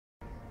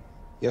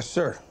Yes,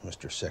 sir,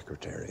 Mr.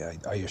 Secretary.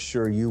 I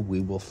assure you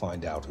we will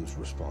find out who's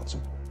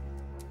responsible.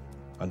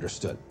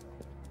 Understood.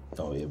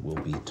 No, it will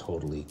be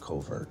totally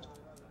covert.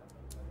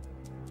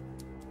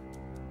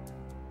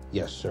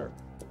 Yes, sir.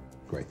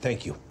 Great,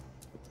 thank you.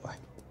 Bye.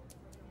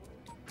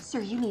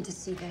 Sir, you need to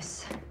see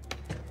this.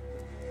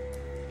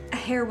 A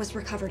hair was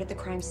recovered at the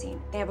crime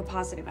scene. They have a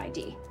positive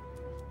ID.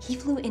 He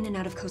flew in and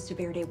out of Costa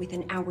Verde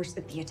within hours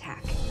of the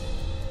attack.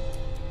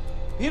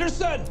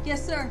 Peterson!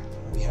 Yes, sir.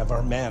 We have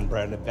our man,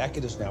 Brandon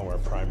Beckett, is now our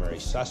primary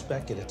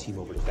suspect. Get a team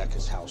over to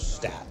Beckett's house,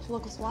 stat.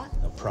 Local SWAT?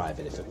 No,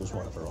 private. If it was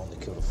one of our only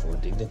could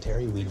afford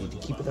dignitary, we need to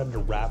keep it under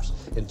wraps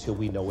until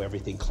we know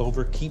everything.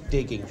 Clover, keep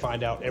digging.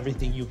 Find out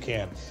everything you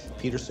can.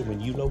 Peterson,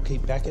 when you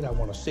locate Beckett, I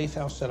want a safe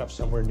house set up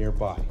somewhere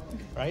nearby. All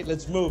right,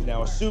 let's move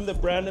now. Assume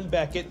that Brandon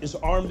Beckett is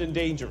armed and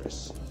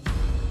dangerous.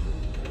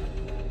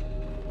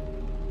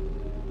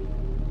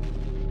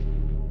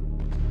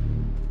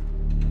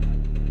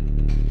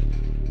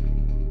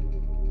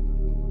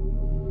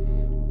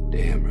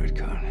 Damn,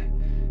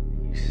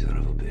 Redcon. You son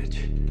of a bitch.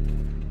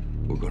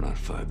 We're going on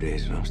 5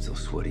 days and I'm still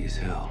sweaty as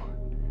hell.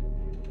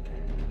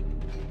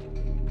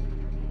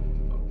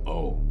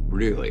 Oh,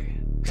 really?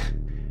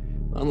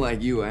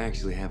 Unlike you, I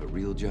actually have a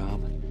real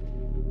job.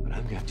 But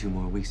I've got 2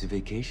 more weeks of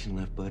vacation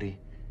left, buddy.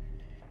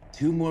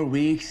 2 more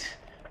weeks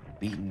of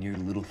beating your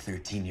little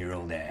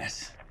 13-year-old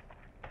ass.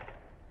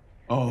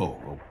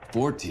 Oh,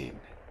 14.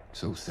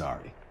 So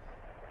sorry.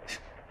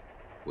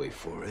 Wait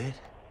for it.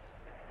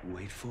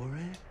 Wait for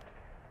it.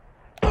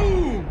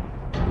 Boom!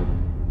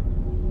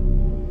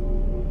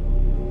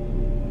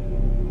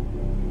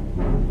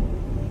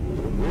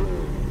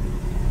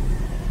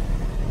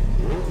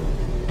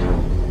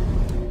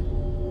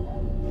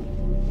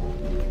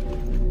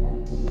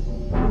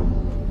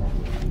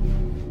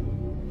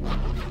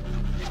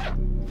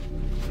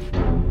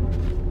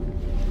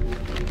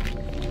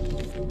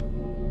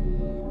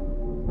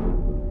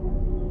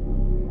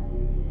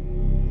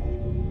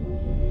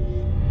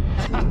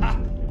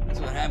 That's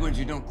what happens when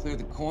you don't clear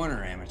the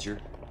corner, amateur.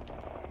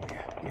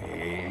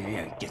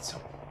 Yeah, get some.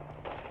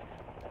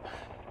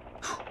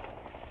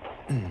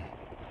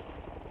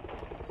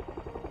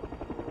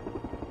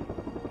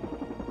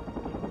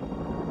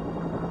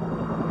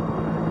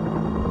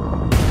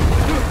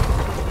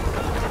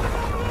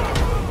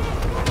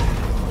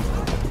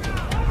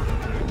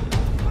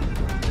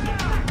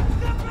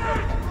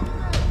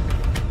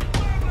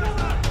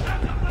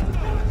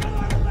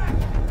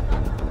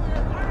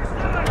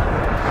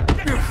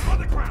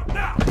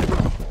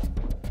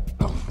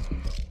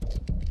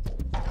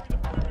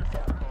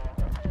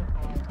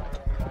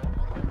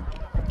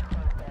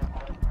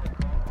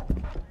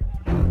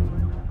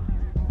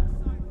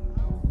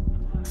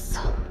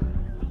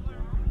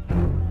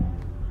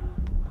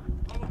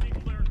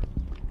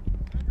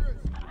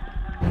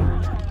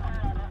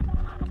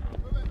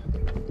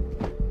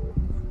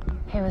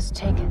 He was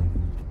taken.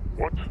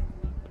 What?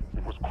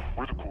 It was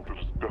critical that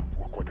his death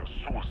looked like a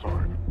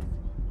suicide.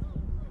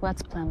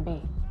 What's plan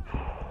B?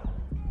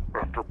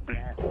 After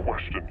being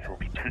questioned, he'll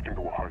be taken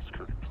to a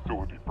high-security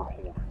facility for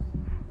holding.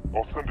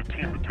 I'll send a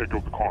team to take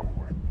out the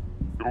convoy.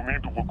 It'll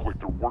need to look like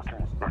they're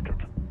working with Beckett.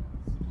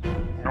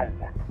 No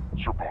one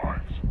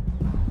survives.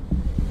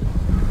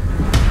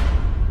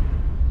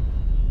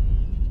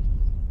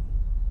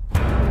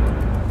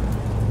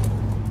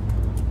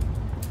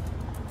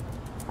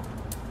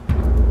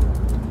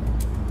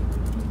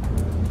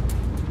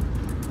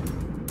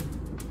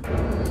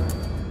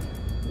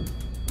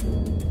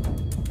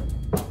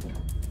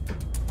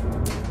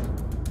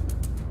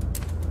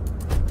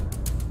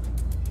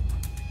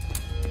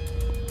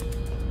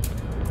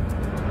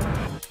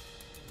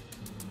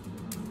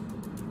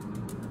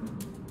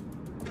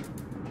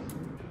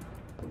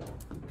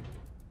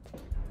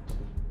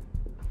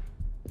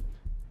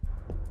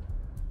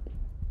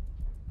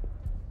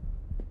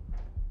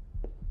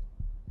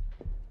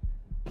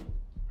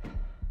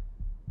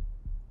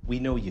 We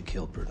know you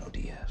killed Bruno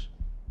Diaz.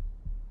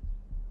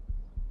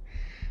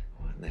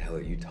 What in the hell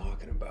are you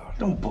talking about?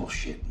 Don't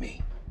bullshit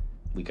me.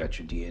 We got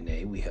your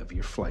DNA, we have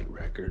your flight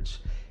records,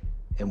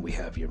 and we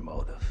have your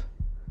motive.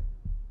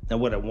 Now,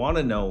 what I want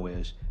to know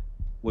is,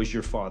 was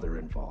your father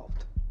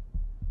involved?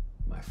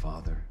 My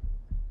father?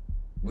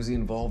 Was he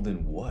involved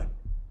in what?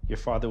 Your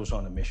father was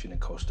on a mission in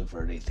Costa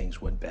Verde.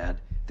 Things went bad.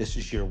 This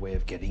is your way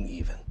of getting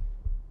even.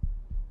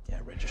 Yeah,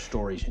 I read your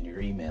stories and your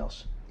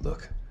emails.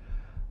 Look,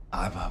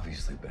 I've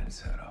obviously been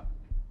set up.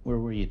 Where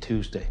were you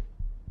Tuesday?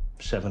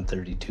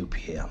 7:32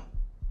 p.m.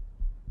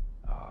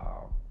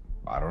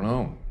 I don't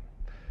know.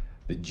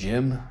 The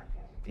gym?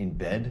 In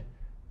bed?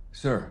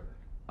 Sir,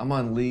 I'm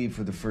on leave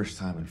for the first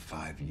time in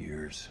 5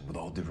 years. With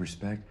all due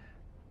respect,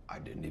 I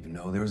didn't even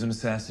know there was an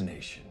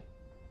assassination.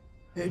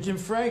 Agent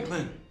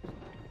Franklin.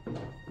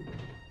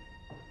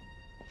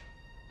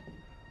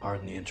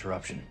 Pardon the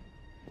interruption.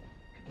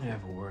 Can I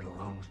have a word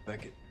alone with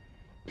Beckett?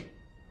 Who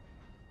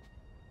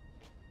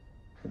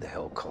the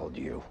hell called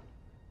you?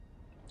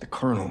 The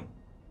Colonel.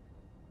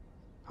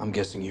 I'm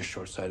guessing your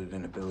short-sighted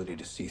inability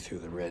to see through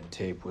the red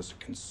tape was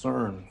a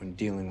concern when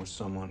dealing with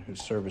someone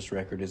whose service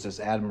record is as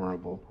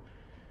admirable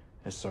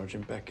as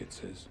Sergeant Beckett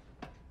says.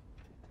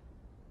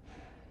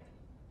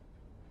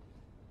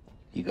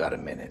 You got a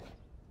minute.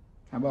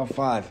 How about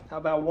 5? How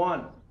about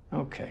 1?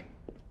 Okay.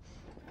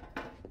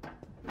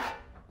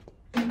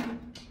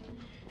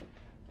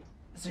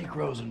 Zeke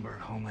Rosenberg,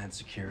 Homeland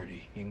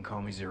Security. You can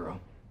call me Zero.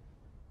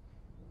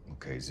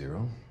 Okay,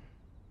 Zero.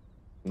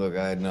 Look,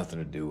 I had nothing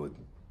to do with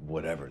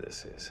whatever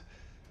this is.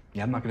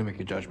 Yeah, I'm not gonna make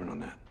a judgment on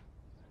that.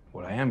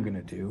 What I am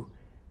gonna do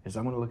is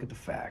I'm gonna look at the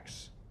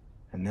facts,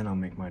 and then I'll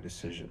make my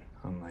decision.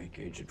 Unlike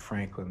Agent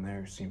Franklin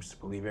there, seems to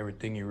believe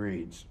everything he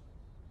reads.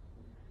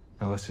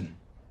 Now listen,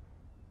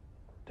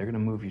 they're gonna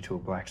move you to a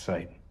black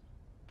site.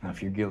 Now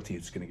if you're guilty,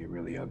 it's gonna get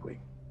really ugly.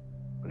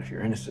 But if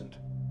you're innocent,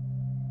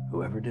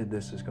 whoever did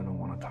this is gonna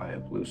wanna tie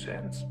up loose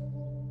ends.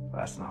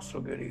 That's not so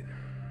good either.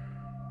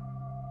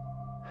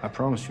 I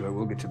promise you I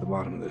will get to the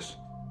bottom of this.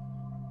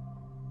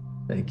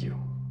 Thank you.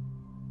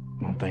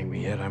 Don't thank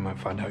me yet, I might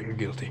find out you're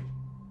guilty.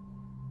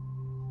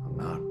 I'm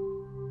not.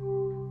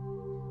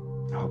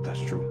 I hope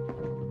that's true.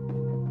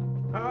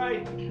 All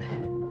right.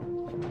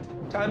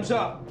 Time's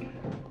up.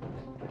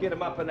 Get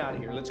him up and out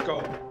of here. Let's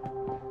go.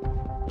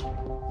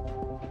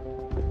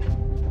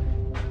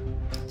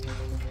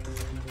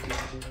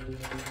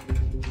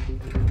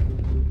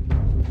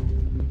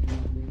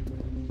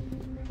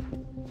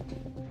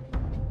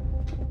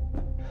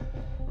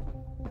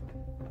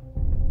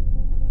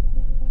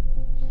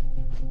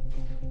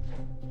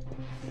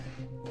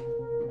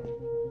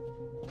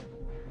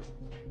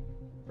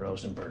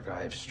 Rosenberg,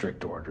 I have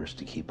strict orders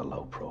to keep a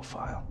low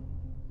profile.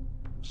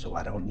 So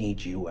I don't need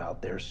you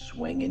out there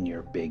swinging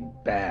your big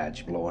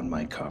badge, blowing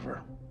my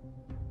cover.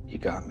 You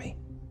got me?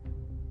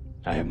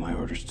 I have my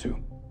orders too.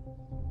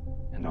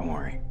 And don't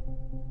worry,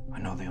 I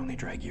know they only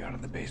drag you out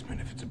of the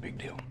basement if it's a big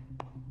deal.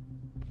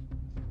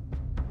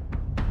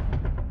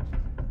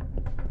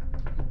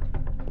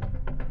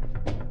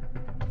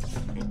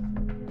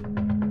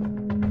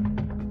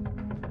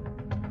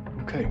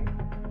 Okay.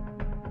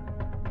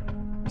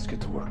 Let's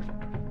get to work.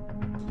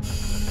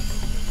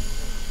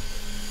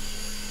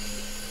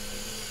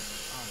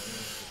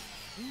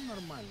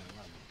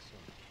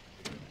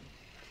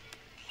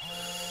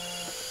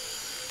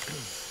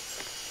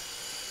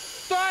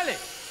 Толик!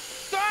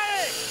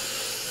 Толик!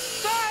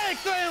 Толик,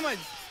 кто-нибудь!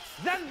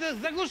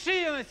 Заглуши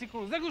ее на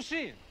секунду,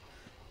 заглуши!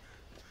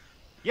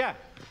 Yeah.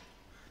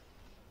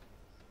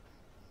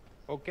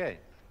 Okay.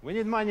 We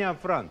need money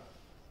up front.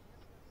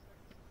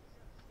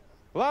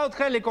 Loud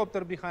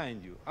helicopter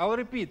behind you. I'll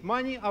repeat,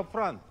 money up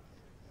front.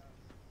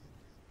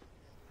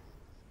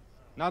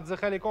 Not the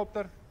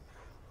helicopter?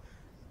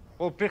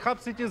 Well,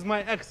 perhaps it is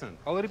my accent.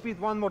 I'll repeat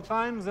one more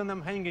time, then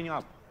I'm hanging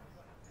up.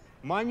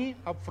 Money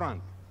up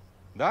front.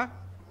 Да?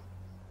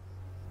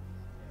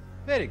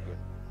 Very good.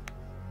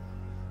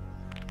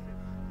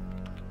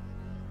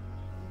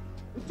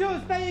 Ну что вы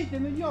стоите,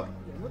 ну ёпте?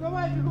 Ну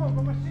давай бегом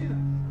по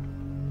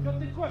машинам. Что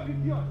ты кофе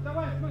пьешь?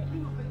 Давай в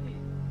машину ходи.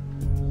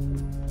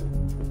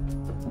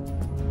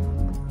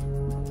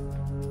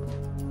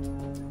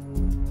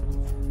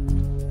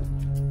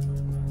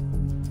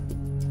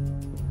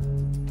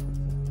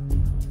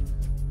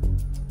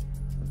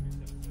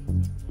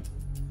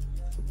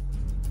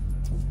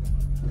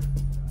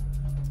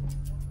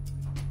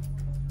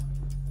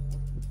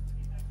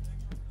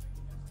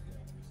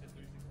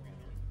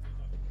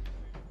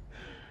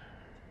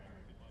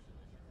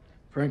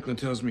 Franklin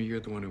tells me you're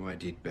the one who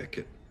ID'd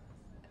Beckett.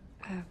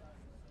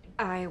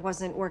 I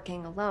wasn't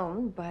working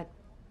alone, but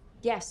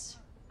yes,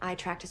 I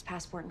tracked his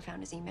passport and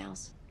found his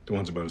emails. The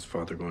ones about his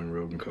father going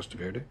rogue in Costa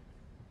Verde?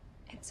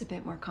 It's a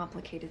bit more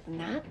complicated than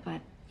that,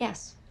 but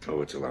yes.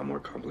 Oh, it's a lot more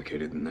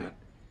complicated than that.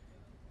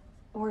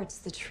 Or it's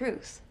the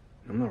truth.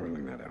 I'm not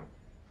ruling that out.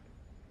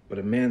 But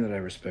a man that I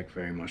respect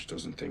very much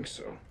doesn't think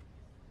so.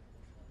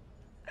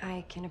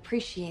 I can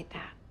appreciate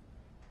that.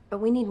 But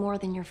we need more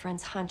than your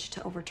friend's hunch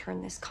to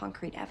overturn this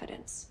concrete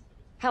evidence.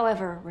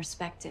 However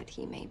respected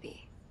he may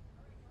be.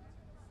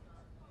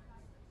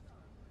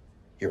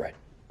 You're right.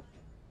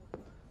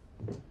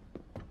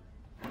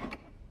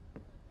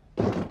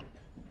 Why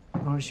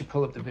don't you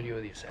pull up the video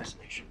of the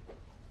assassination?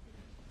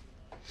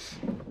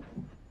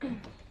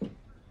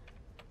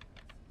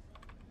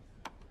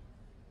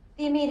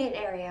 The immediate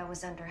area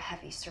was under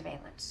heavy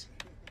surveillance.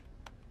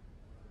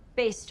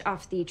 Based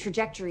off the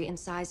trajectory and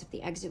size of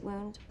the exit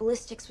wound,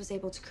 ballistics was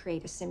able to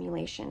create a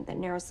simulation that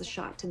narrows the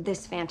shot to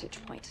this vantage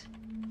point.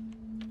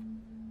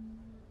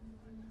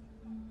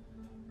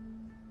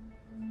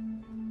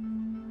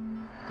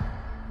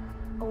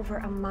 Over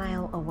a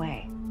mile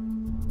away.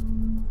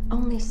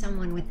 Only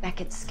someone with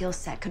Beckett's skill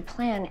set could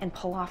plan and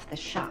pull off this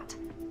shot.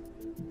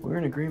 We're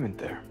in agreement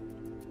there.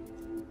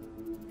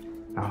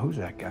 Now, who's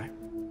that guy?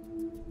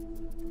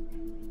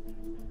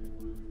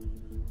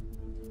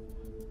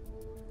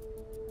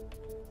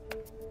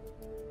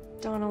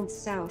 Donald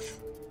South,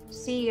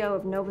 CEO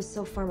of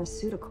Novosil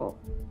Pharmaceutical.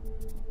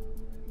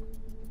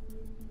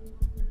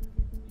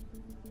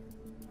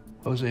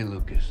 Jose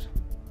Lucas,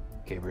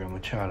 Gabriel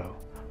Machado,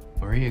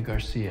 Maria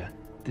Garcia.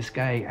 This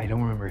guy, I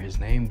don't remember his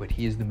name, but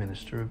he is the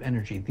Minister of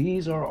Energy.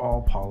 These are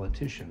all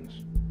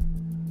politicians.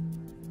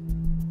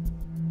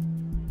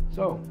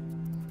 So,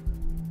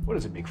 what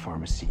is a big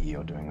pharma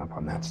CEO doing up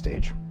on that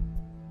stage?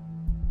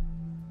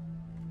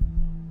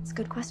 It's a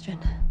good question.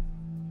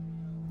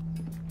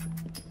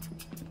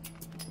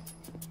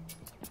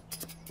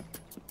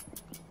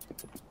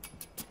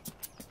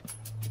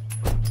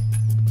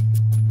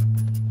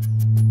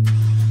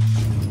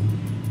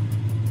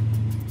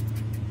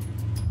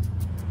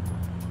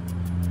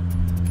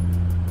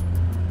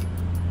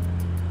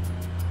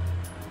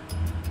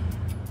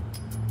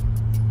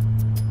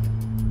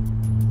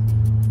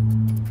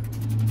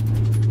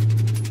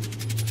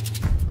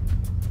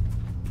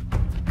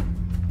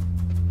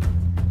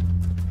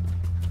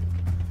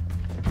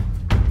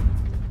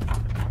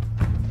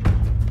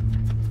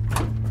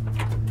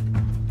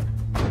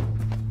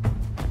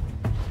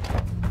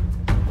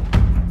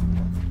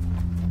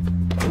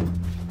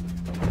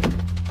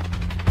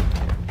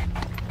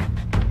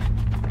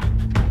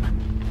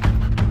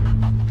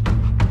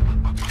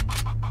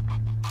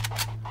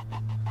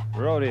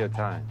 Rodeo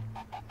time.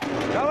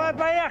 Давай,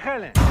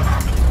 поехали!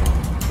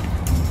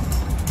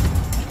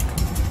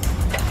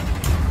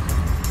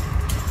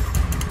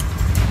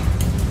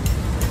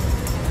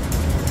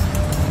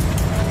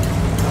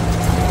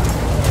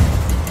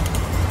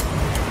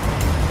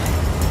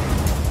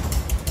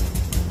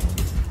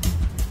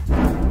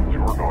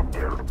 You're not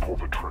there to pull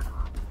the trigger.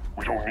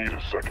 We don't need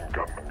a second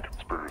gunman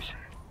conspiracy.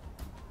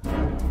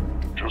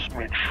 Just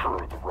make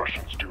sure the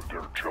Russians do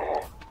their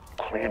job.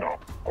 Clean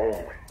up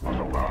only as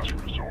a last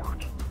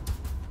resort.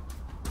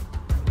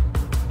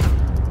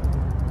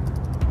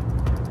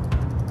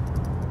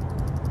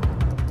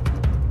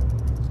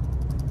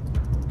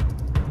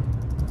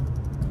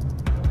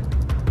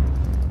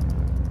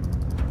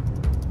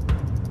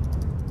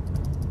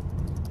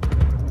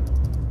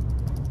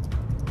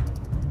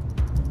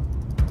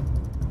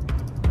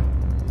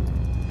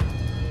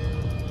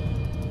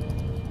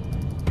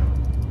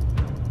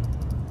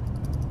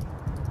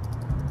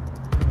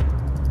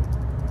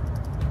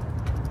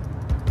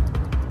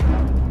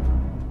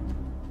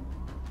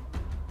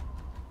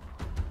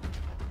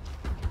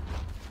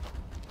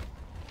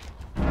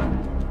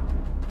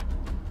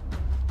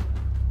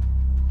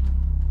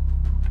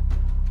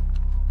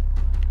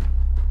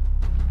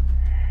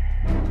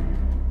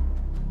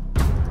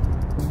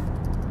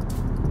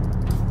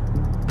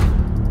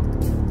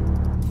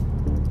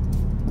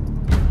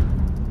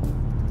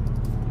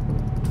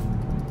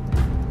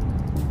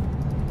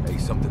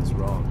 Something's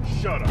wrong.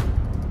 Shut up.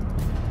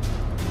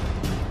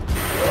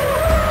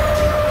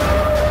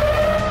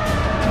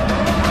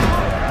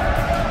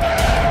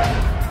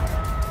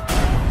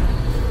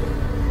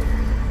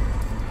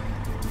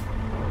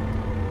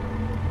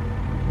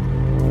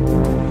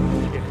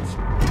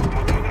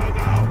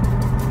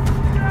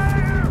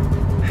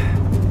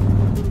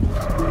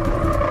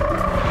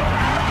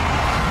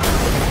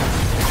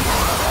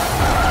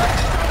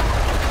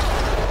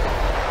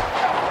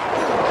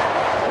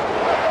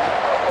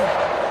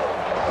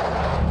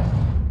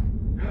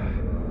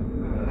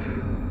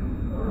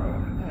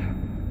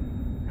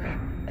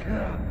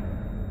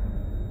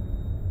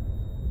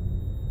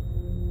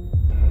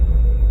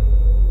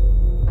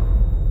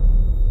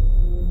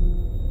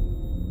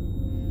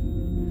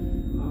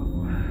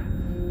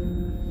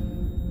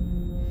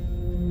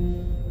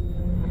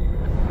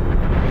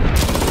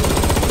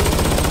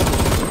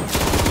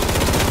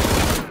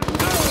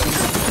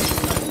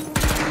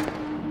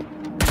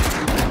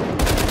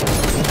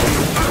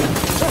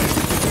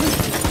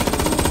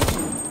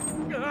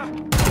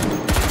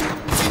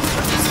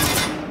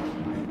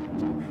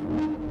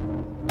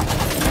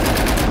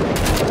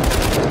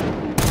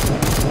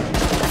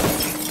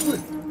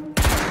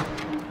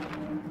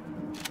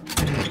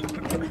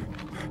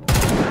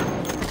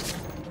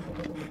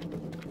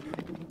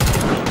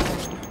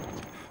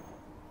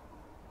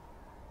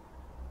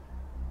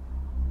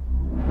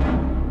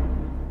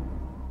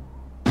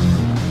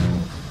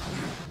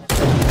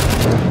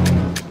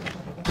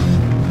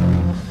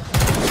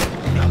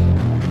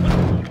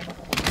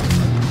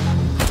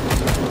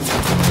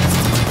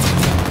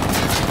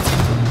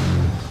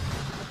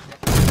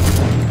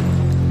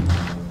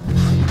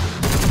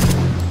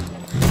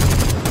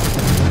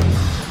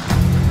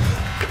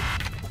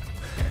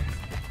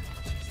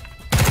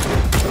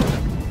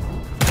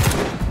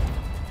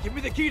 Give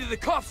me the key to the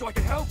cough so I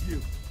can help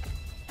you.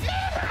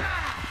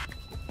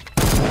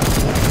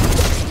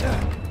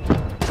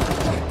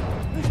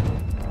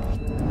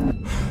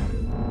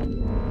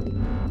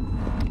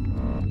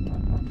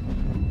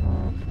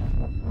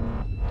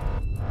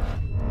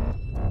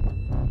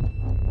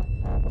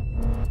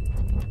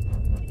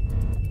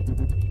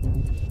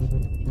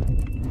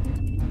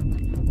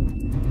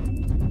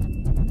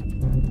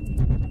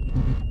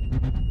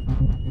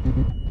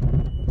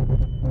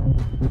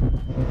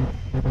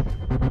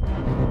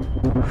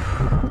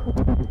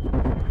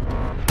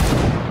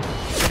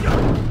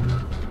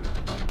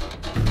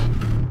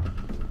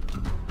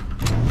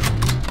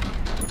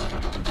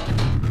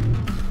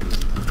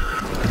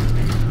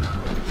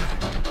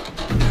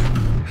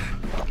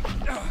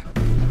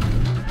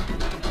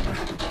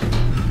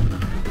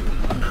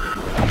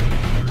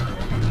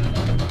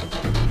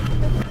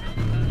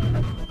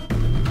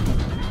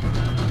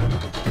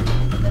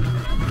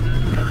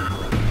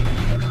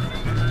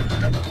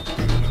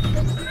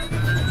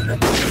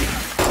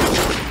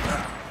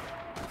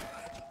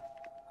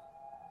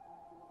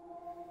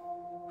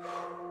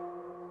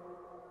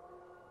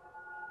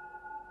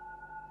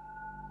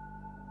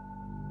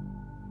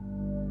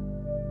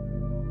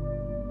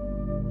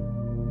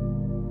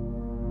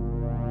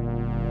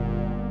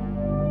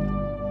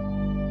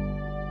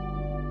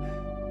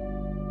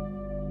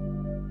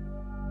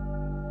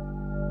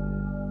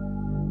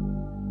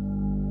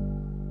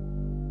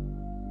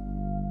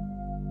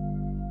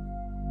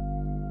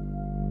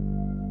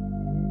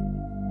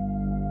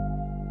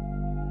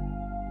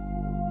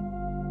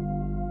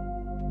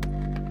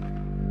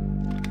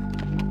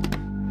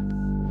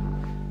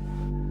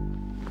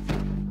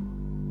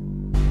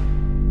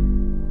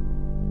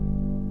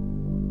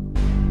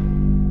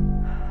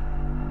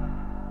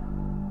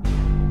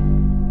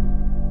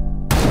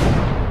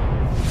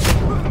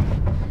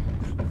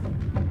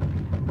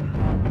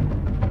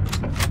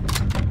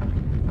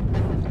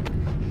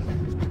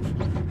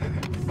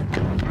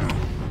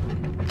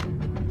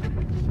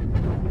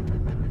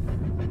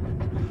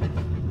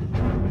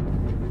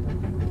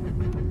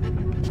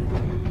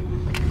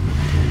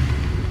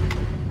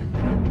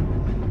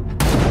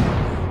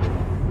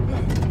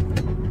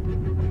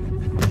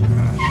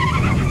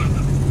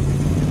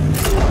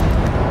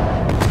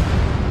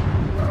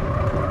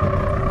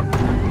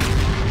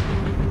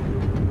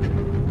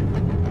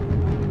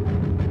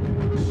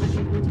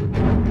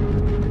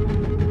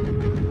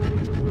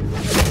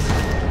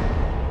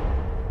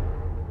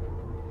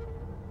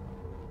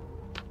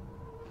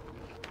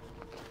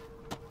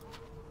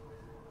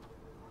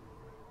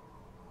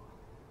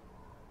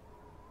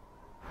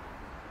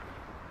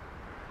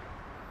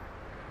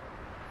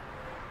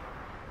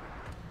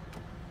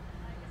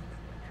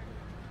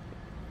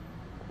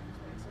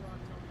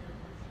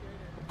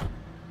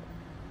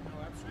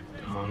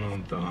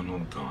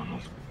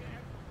 Donald.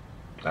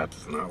 That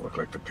does not look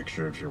like the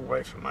picture of your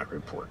wife in my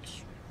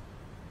reports.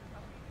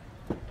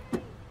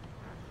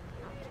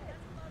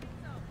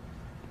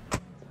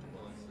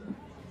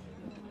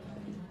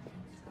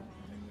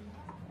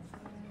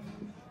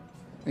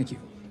 Thank you.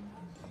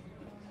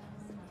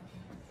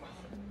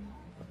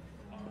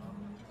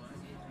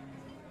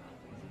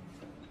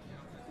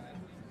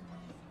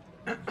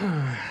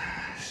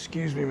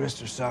 Excuse me,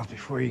 Mr. South,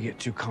 before you get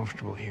too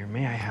comfortable here,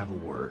 may I have a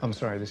word? I'm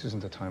sorry, this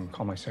isn't the time.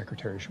 Call my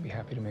secretary. She'll be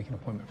happy to make an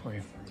appointment for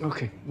you.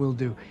 Okay, will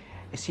do.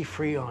 Is he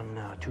free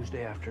on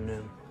Tuesday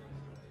afternoon?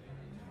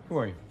 Who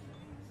are you?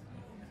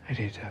 I'd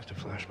hate to have to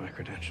flash my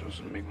credentials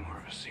and make more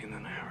of a scene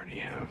than I already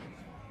have.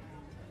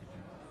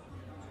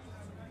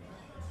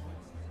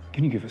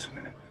 Can you give us a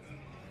minute?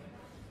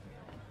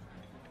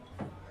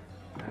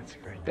 That's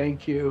great.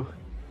 Thank you.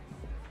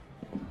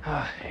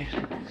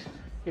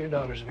 Your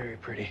daughter's very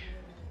pretty.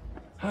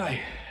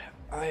 Hi,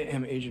 I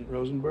am Agent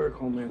Rosenberg,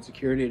 Homeland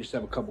Security. I just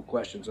have a couple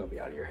questions. I'll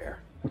be out of your hair.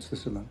 What's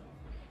this about?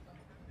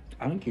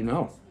 I think you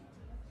know.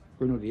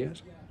 Bruno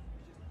Diaz.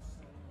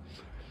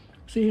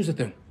 See, here's the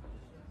thing.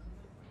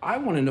 I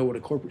want to know what a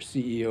corporate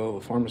CEO of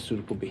a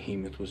pharmaceutical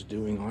behemoth was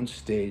doing on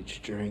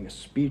stage during a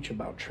speech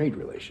about trade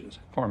relations.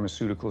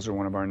 Pharmaceuticals are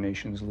one of our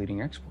nation's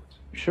leading exports.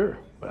 Sure,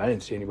 but I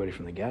didn't see anybody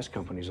from the gas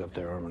companies up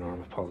there arm in arm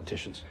with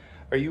politicians.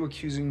 Are you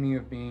accusing me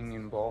of being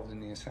involved in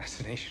the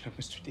assassination of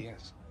Mr.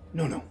 Diaz?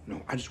 No.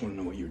 I just want to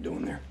know what you were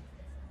doing there.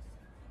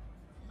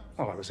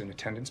 Well, I was in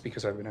attendance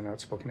because I've been an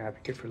outspoken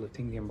advocate for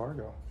lifting the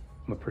embargo.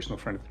 I'm a personal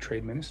friend of the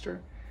trade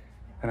minister,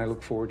 and I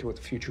look forward to what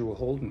the future will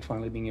hold and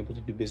finally being able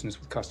to do business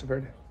with Costa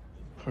Verde.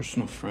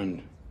 Personal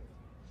friend.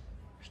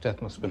 His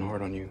death must have been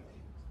hard on you.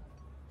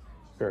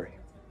 Very.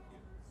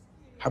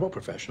 How about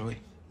professionally?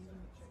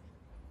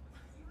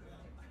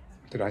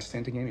 Did I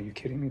stand to gain? Are you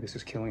kidding me? This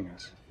is killing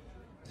us.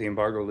 If the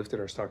embargo lifted,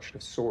 our stock should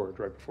have soared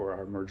right before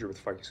our merger with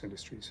Ficus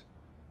Industries.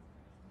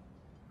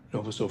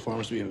 Novoso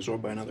Pharma is being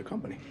absorbed by another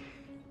company.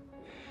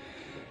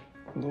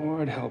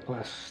 Lord help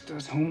us.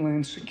 Does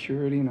Homeland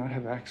Security not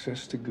have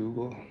access to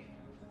Google?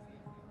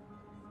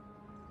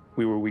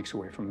 We were weeks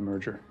away from the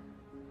merger.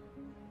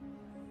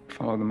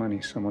 Follow the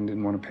money. Someone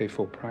didn't want to pay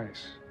full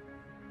price.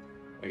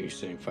 Are you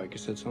saying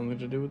Ficus had something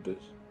to do with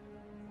this?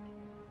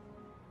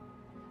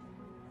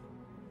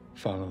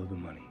 Follow the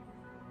money.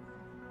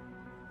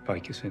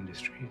 Ficus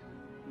Industries,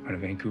 a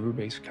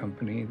Vancouver-based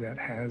company that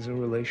has a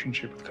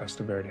relationship with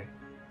Costa Verde,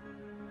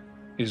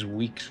 is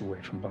weeks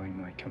away from buying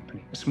my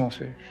company, a small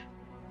fish.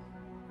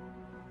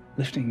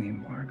 Lifting the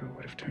embargo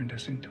would have turned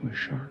us into a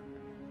shark.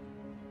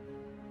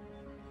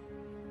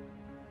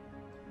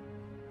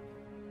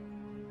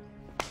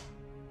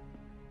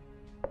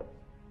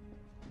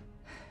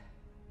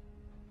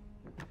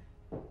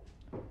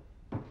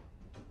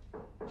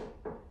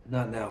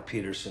 Not now,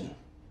 Peterson.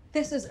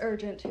 This is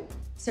urgent,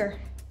 sir.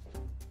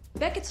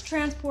 Beckett's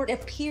transport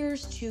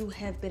appears to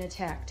have been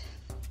attacked.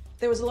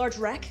 There was a large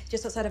wreck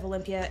just outside of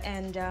Olympia,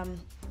 and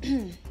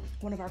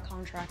one of our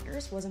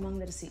contractors was among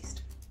the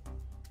deceased.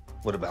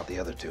 What about the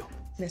other two?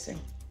 Missing,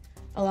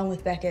 along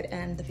with Beckett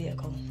and the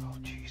vehicle. Oh,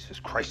 Jesus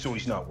Christ, so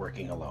he's not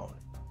working alone.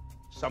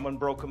 Someone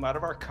broke him out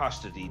of our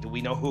custody. Do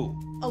we know who?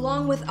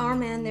 Along with our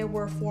man, there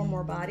were 4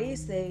 more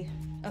bodies. They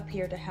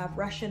appear to have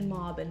Russian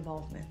mob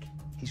involvement.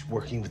 He's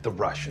working with the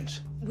Russians.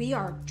 We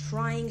are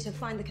trying to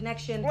find the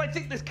connection. Well, I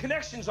think this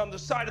connection's on the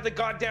side of the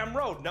goddamn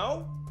road,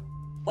 no?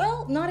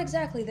 Well, not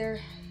exactly.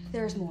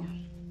 There's more.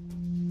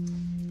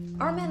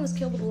 Our man was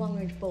killed with a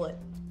long-range bullet,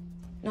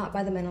 not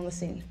by the men on the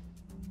scene.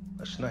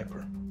 A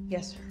sniper.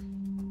 Yes, sir.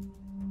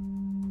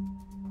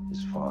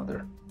 His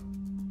father.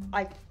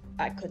 I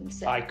couldn't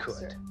say. I could.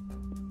 Sir.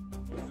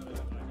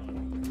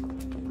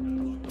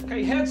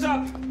 Okay, heads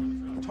up.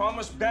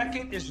 Thomas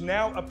Beckett is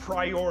now a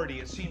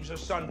priority. It seems his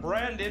son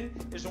Brandon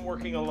isn't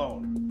working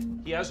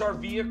alone. He has our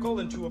vehicle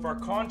and 2 of our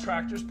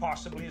contractors,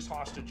 possibly as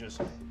hostages.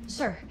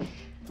 Sir,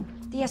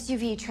 the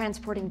SUV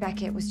transporting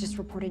Beckett was just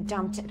reported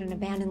dumped at an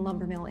abandoned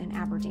lumber mill in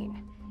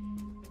Aberdeen.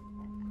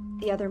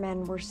 The other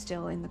men were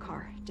still in the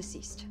car,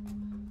 deceased.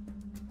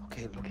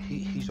 Okay, look,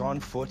 he's on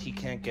foot. He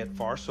can't get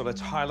far, so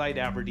let's highlight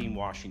Aberdeen,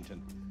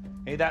 Washington.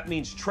 Hey, that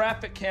means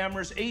traffic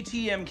cameras,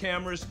 ATM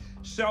cameras,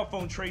 cell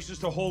phone traces,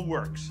 the whole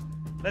works.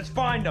 Let's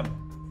find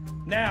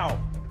them. Now.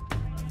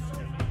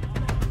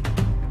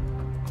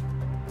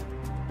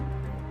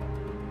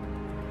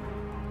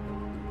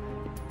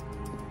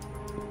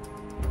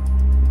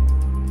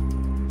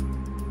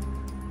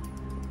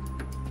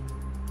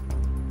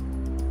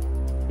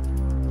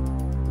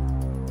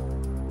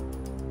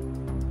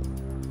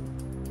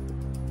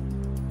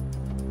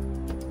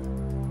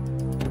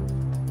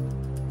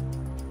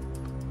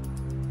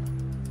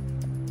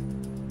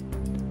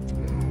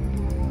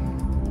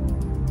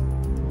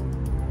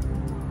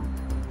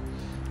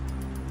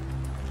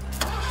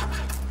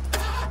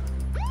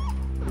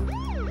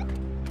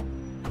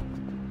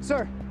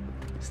 Sir,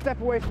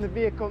 step away from the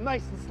vehicle,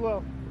 nice and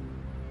slow.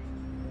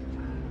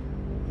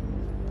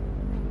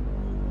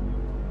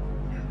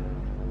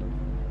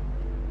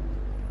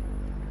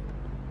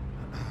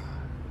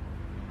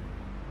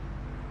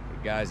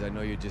 You guys, I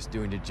know you're just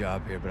doing your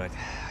job here, but I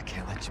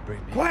can't let you bring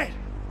me. Quiet!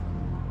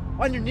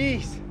 On your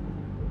knees!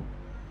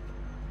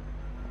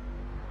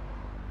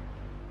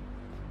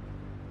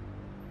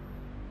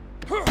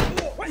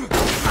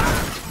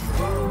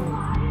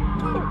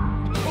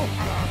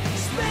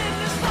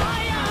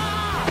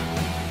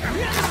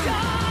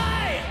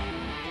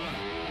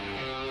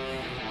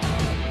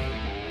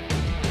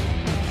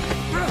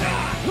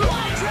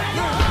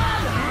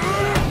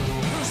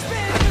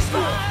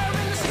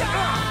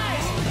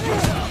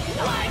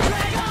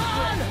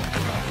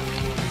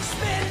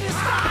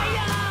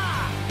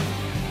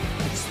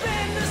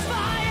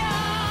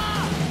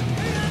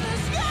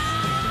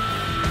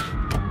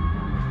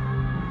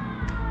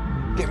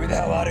 Get me the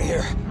hell out of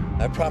here.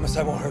 I promise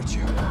I won't hurt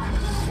you.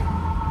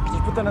 Can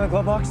you put that in the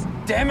glove box?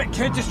 Damn it,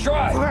 kid, just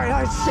try. All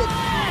right, shit.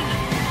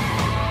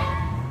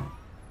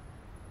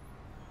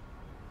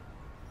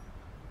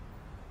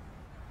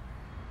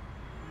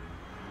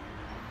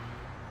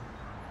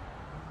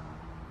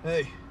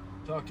 Hey,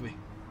 talk to me.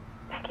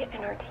 Beckett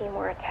and our team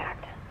were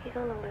attacked. He's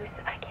on the loose.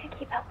 I can't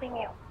keep helping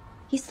you.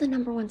 He's the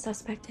 #1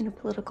 suspect in a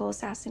political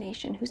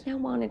assassination who's now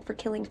wanted for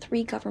killing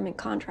 3 government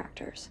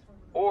contractors.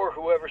 Or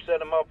whoever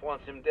set him up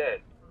wants him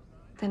dead.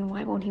 Then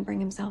why won't he bring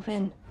himself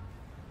in?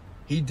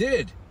 He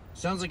did.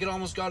 Sounds like it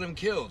almost got him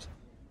killed.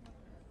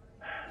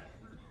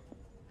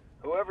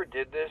 Whoever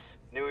did this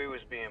knew he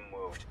was being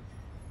moved.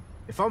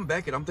 If I'm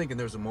Beckett, I'm thinking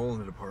there's a mole in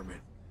the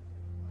department.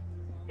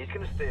 He's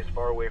gonna stay as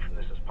far away from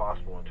this as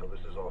possible until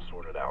this is all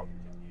sorted out.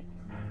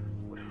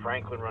 With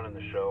Franklin running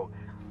the show,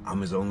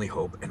 I'm his only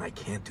hope, and I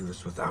can't do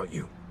this without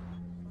you.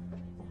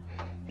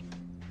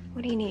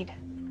 What do you need?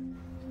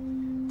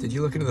 Did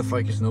you look into the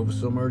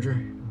Ficus-Novasil merger?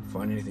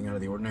 Find anything out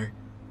of the ordinary?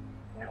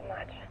 Not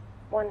much.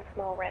 One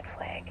small red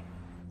flag.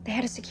 They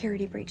had a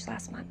security breach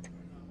last month.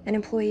 An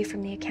employee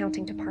from the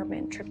accounting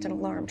department tripped an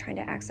alarm trying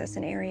to access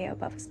an area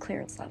above his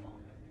clearance level.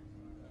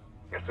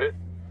 That's it?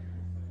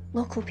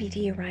 Local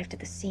PD arrived at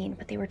the scene,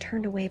 but they were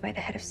turned away by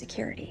the head of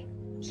security.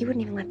 He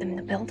wouldn't even let them in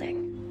the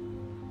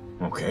building.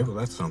 Okay, well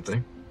that's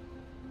something.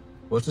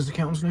 What's his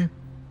accountant's name?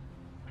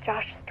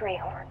 Josh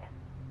Strayhorn.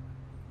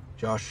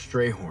 Josh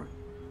Strayhorn.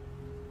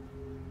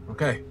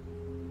 Okay.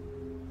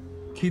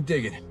 Keep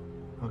digging.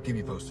 I'll keep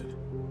you posted.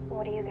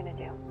 What are you gonna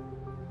do?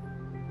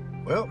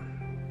 Well,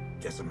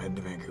 guess I'm heading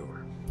to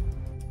Vancouver.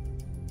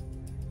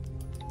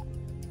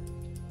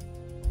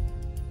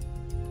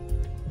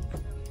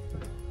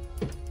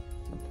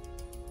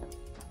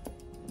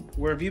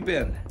 Where have you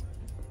been?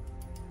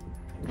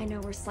 I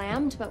know we're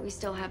slammed, but we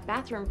still have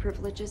bathroom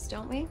privileges,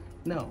 don't we?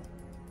 No.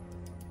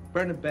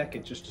 Brendan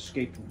Beckett just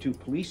escaped from 2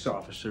 police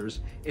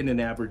officers in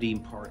an Aberdeen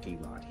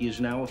parking lot. He is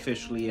now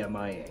officially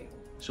MIA.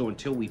 So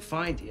until we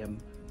find him,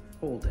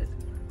 hold it.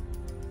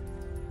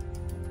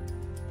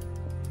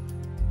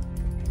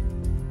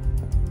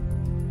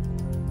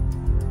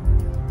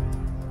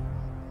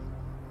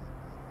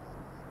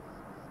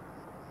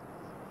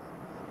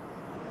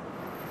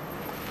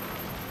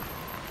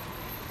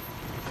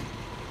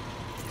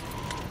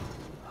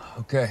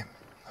 Okay,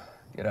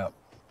 get up.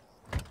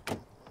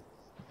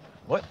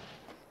 What?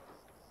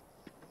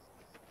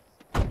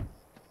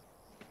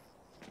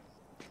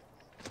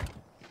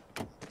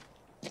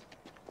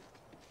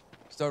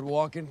 Start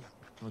walking.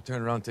 Don't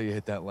turn around till you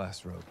hit that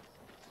last road.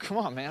 Come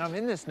on, man, I'm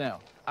in this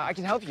now. I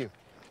can help you.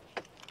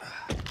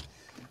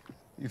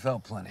 You've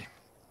helped plenty.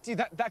 See,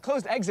 that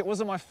closed exit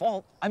wasn't my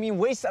fault. I mean,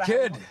 wasted.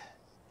 Kid,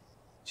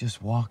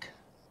 just walk.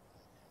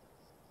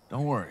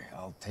 Don't worry,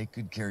 I'll take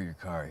good care of your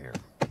car here.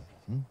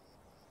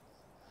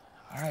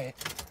 All right.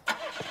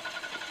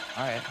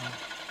 All right.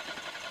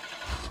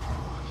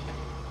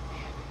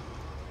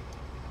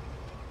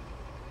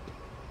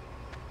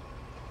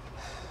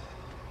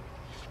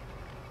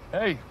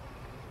 Hey.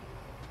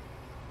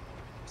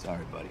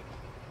 Sorry, buddy.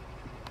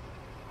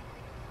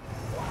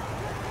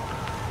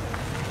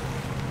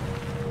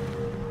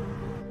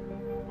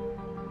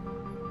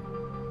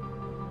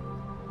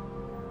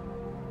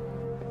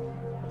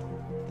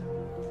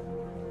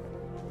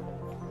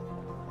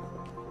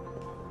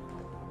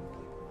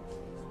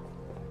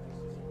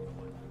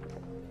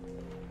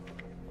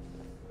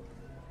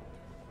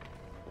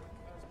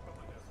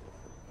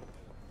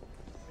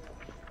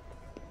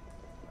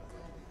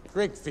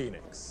 Greg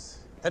Phoenix,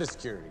 head of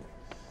security.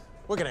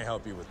 What can I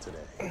help you with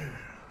today?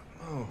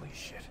 Holy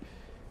shit.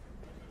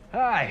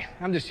 Hi,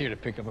 I'm just here to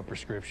pick up a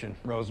prescription.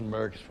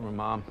 Rosenberg's for my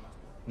mom.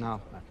 No,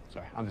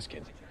 sorry, I'm just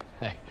kidding.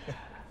 Hey.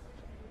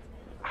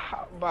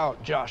 How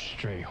about Josh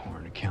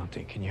Strayhorn,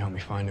 accounting? Can you help me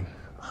find him?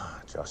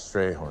 Josh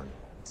Strayhorn.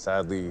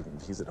 Sadly,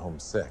 he's at home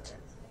sick.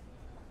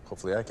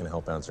 Hopefully I can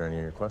help answer any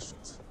of your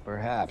questions.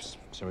 Perhaps.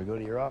 Shall we go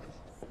to your office?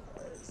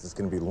 Is this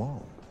gonna be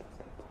long?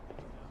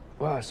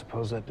 Well, I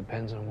suppose that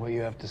depends on what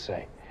you have to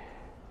say.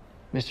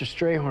 Mr.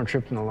 Strayhorn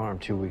tripped an alarm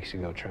 2 weeks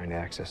ago trying to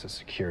access a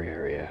secure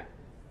area.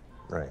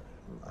 Right.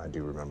 I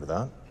do remember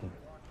that.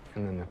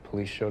 And then the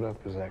police showed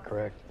up, is that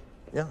correct?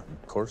 Yeah,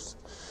 of course.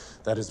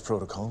 That is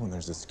protocol when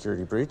there's a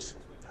security breach.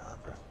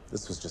 However,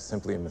 this was just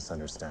simply a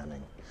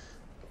misunderstanding.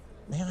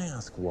 May I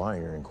ask why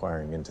you're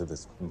inquiring into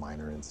this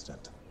minor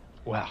incident?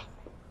 Well,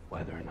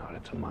 Whether or not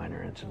it's a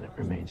minor incident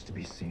remains to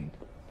be seen.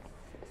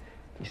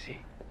 You see,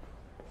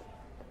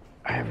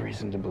 I have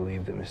reason to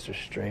believe that Mr.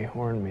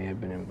 Strayhorn may have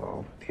been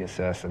involved with the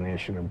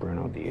assassination of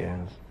Bruno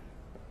Diaz.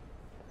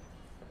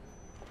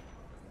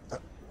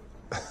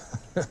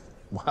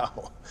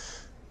 Wow.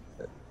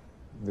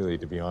 Really,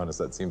 to be honest,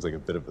 that seems like a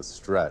bit of a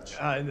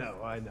stretch. I know.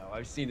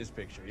 I've seen his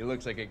picture. He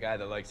looks like a guy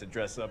that likes to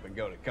dress up and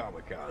go to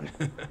Comic-Con.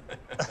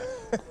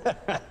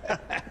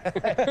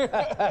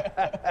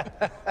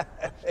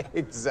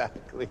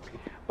 Exactly.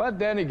 But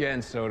then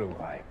again, so do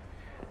I.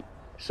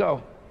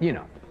 So, you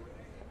know.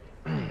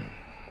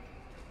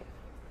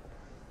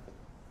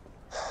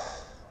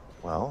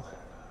 Well,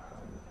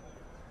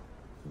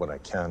 what I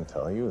can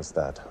tell you is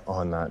that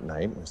on that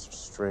night, Mr.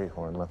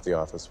 Strayhorn left the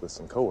office with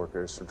some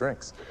coworkers for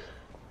drinks.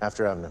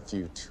 After having a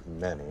few too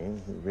many,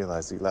 he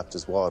realized he left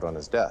his wallet on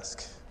his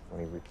desk. When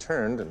he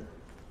returned, and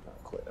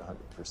not quite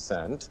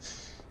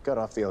 100%, got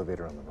off the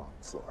elevator on the wrong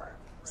floor.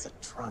 It was a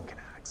drunken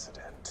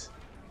accident.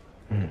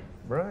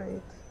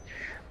 Right.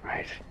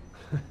 Right.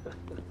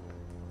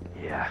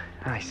 Yeah,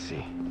 I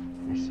see.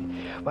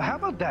 Well, how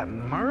about that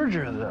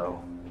merger,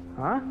 though?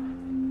 Huh?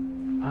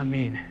 I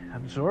mean,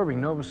 absorbing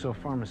Novosil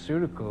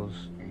Pharmaceuticals,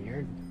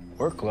 your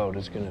workload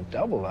is going to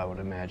double, I would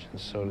imagine.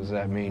 So does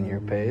that mean your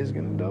pay is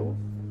going to double?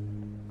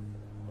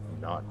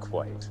 Not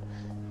quite.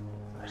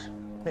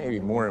 Maybe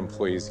more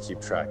employees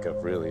keep track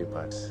of, really,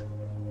 but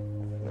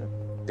the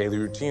daily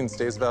routine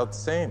stays about the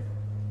same.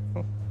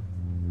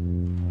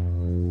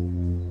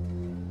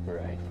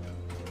 Right.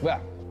 Well,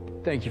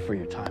 thank you for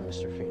your time,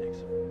 Mr. Phoenix.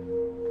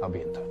 I'll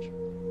be in touch.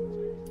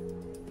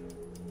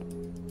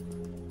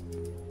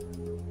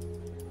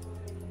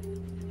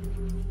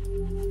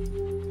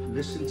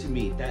 Listen to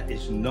me, that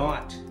is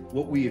not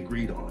what we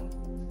agreed on.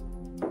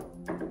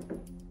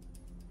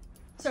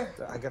 Sir.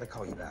 I gotta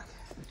call you back.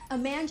 A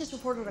man just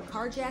reported a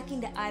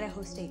carjacking to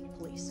Idaho State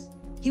Police.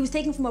 He was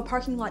taken from a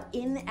parking lot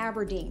in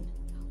Aberdeen,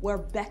 where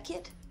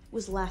Beckett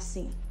was last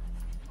seen.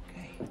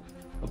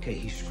 Okay,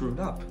 he screwed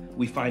up.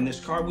 We find this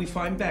car, we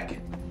find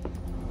Beckett.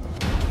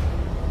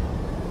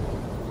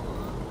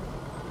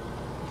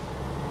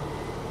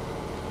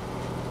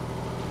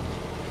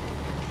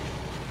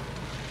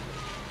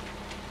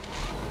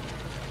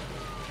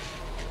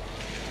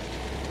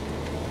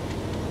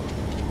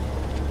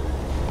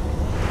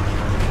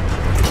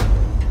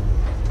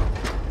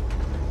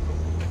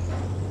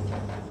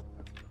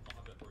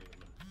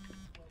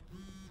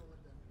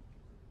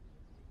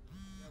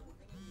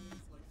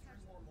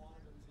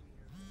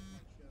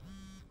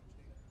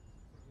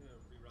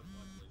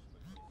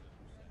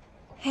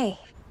 Hey.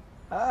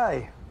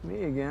 Hi,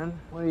 me again.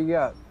 What do you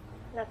got?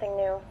 Nothing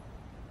new.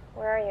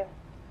 Where are you?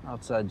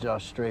 Outside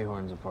Josh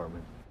Strayhorn's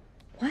apartment.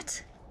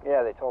 What?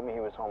 Yeah, they told me he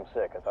was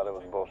homesick. I thought it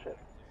was bullshit.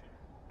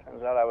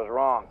 Turns out I was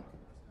wrong.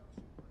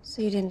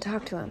 So you didn't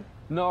talk to him?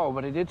 No,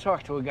 but I did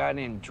talk to a guy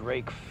named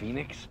Drake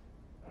Phoenix.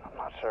 I'm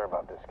not sure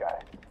about this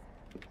guy.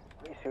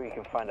 Let me see what you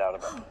can find out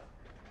about him.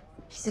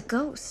 He's a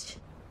ghost.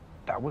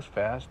 That was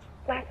fast.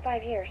 Last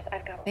 5 years,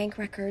 I've got bank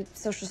records,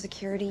 social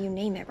security, you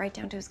name it, right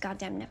down to his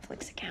goddamn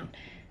Netflix account.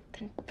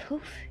 Then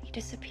poof, he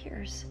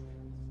disappears.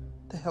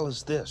 The hell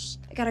is this?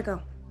 I gotta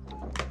go.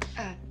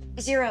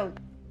 Zero.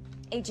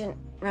 Agent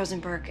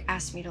Rosenberg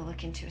asked me to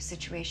look into a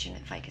situation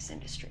at Ficus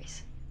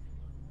Industries.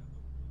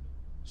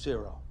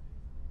 Zero.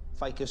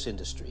 Ficus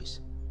Industries.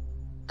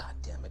 God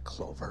damn it,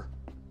 Clover.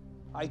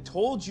 I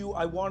told you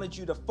I wanted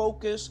you to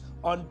focus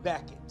on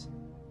Beckett.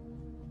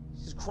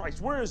 Jesus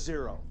Christ, where is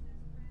Zero?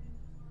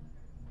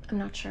 I'm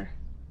not sure.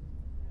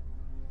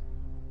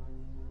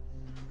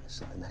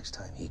 So the next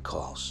time he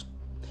calls,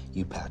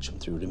 you patch him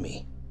through to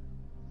me.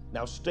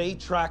 Now stay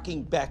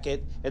tracking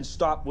Beckett and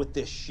stop with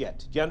this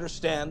shit. Do you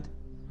understand?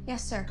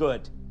 Yes, sir.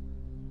 Good.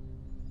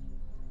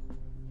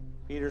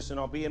 Peterson,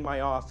 I'll be in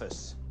my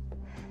office.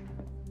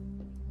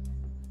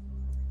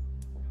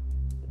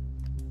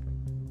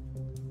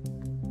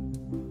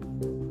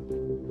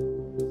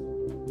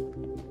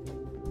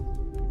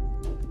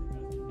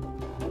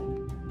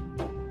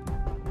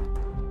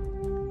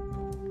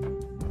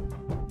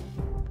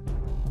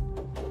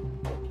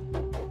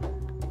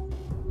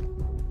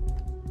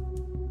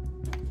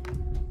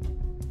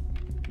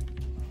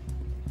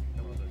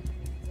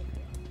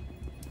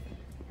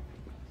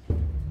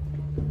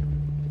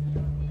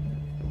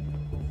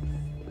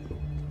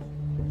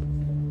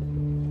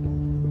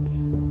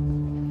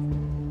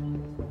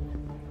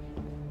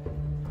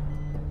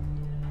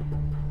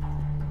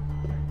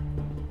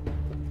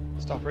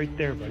 Stop right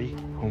there, buddy.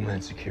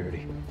 Homeland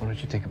Security. Why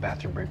don't you take a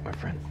bathroom break, my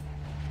friend?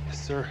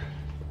 Yes, sir.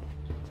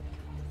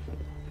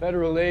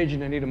 Federal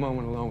agent, I need a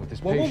moment alone with this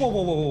patient.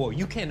 Whoa.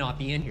 You cannot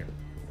be in here.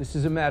 This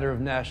is a matter of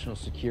national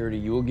security.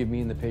 You will give me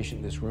and the patient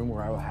in this room,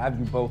 or I will have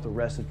you both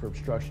arrested for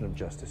obstruction of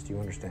justice. Do you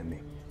understand me?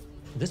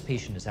 This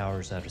patient is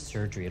hours out of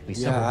surgery. It'll be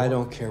Yeah, I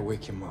don't care.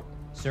 Wake him up.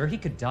 Sir, he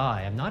could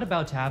die. I'm not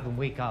about to have him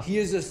wake up. He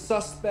is a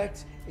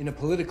suspect in a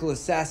political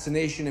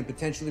assassination and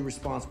potentially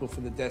responsible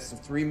for the deaths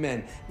of 3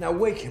 men. Now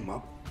wake him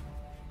up.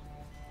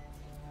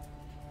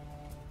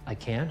 I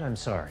can't? I'm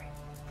sorry.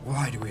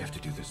 Why do we have to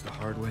do this the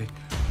hard way?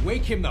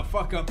 Wake him the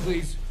fuck up,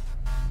 please.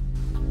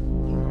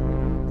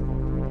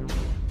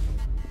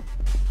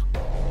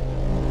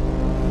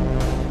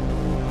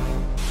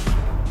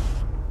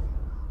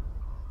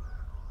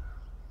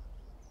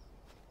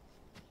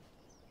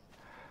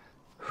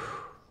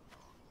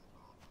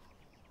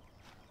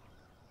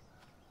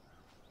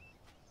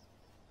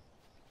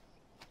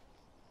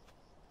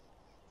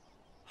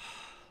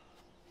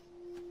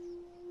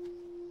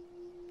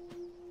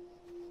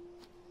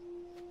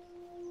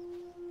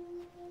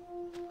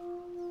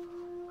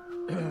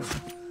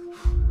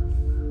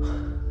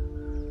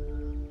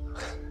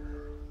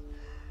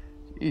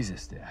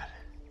 Jesus, Dad.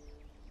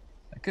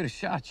 I could have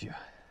shot you.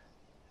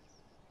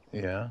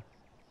 Yeah,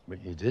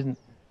 but you didn't.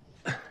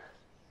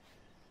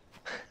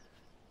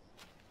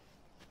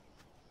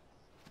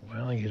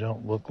 Well, you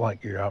don't look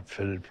like you're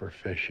outfitted for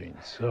fishing,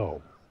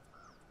 so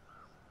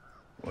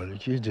what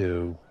did you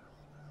do?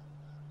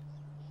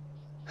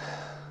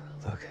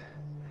 Look,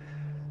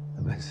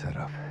 I've been set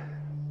up.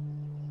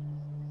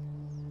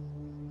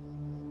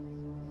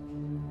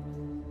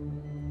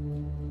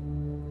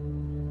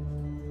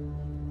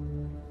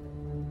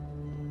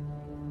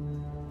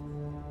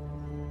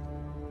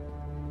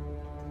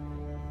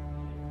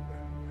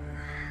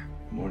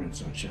 Morning,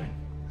 sunshine.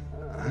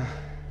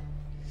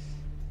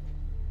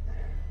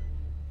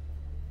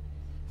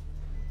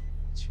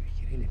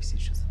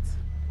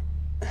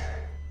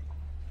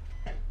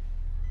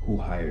 Who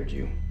hired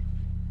you?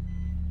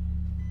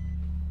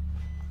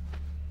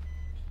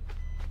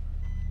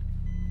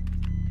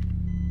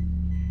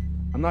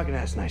 I'm not gonna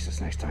ask nice this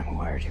next time who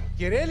hired you.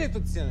 Кирилли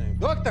тут стены.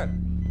 Доктор!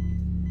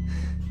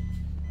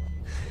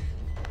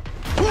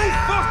 Who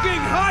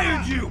fucking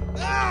hired you?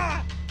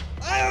 I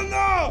don't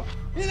know!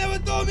 He never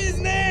told me his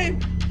name!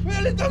 We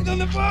only talked on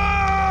the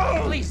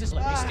phone! Please just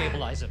let me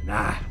stabilize him.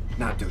 Nah,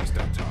 not till he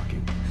stopped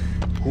talking.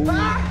 Who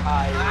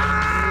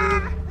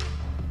hired you?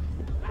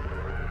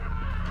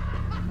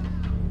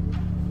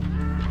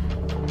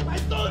 I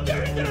told you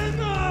he didn't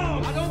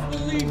know! I don't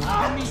believe you.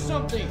 Give me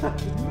something.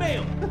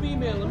 Male,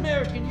 female,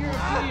 American,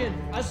 European,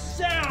 a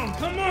sound.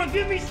 Come on,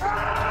 give me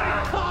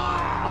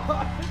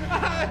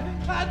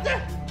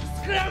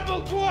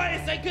scrambled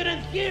voice I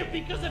couldn't hear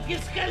because of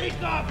his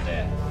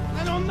helicopter.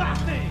 I know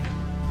nothing.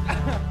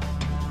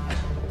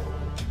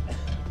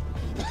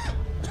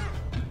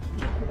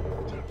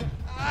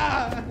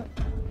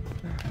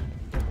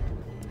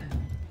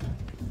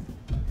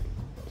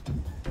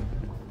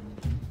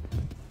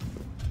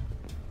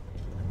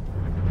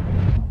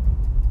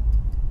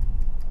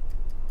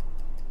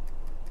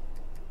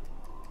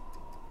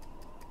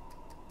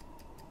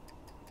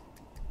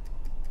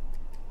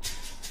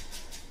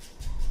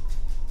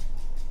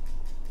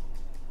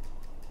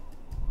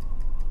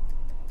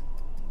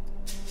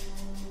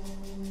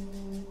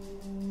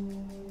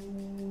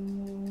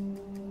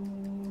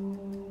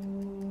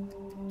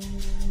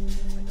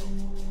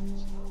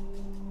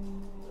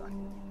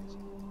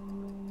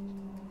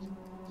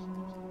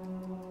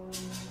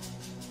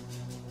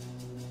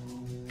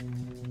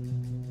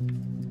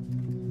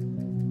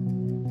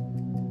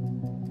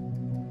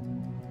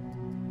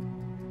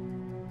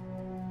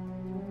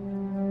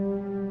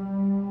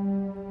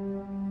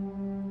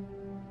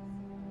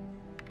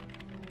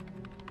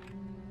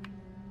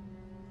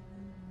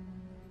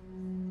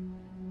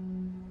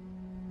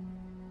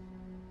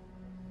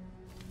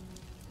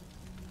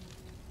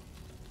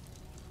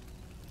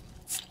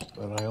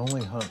 But I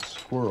only hunt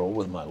squirrel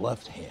with my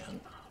left hand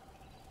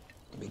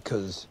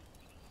because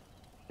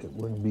it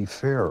wouldn't be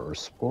fair or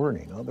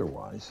sporting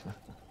otherwise.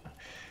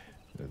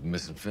 The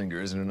missing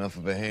finger isn't enough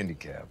of a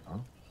handicap, huh?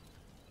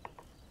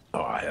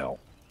 Oh, hell.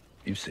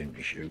 You've seen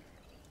me shoot.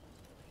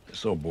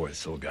 This old boy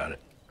still got it.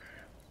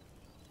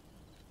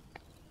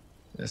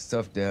 That's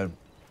tough, Dad.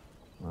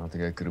 I don't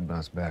think I could have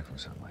bounced back from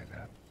something like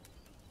that.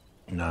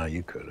 Nah,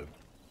 you could have.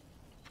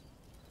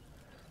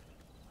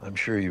 I'm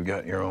sure you've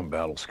got your own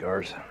battle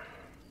scars.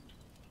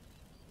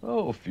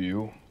 Oh, a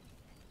few.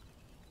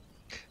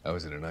 I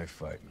was in a knife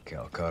fight in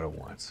Calcutta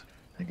once.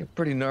 I think a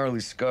pretty gnarly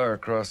scar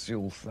across the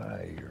old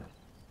thigh here.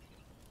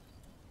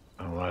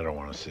 Oh, I don't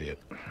want to see it.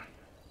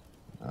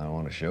 I don't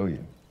want to show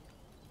you.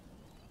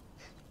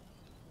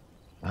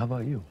 How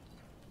about you?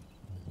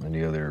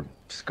 Any other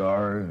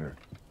scars or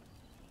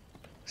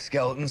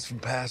skeletons from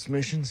past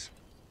missions?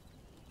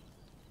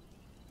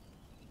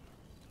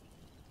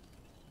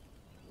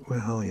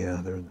 Well,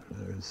 yeah,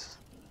 there's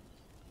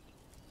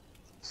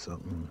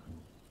something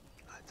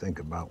I think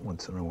about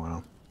once in a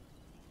while.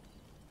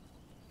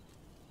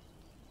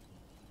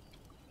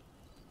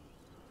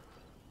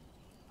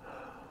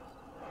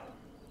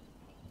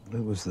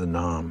 It was the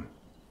Nam.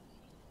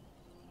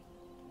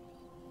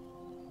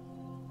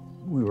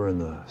 We were in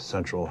the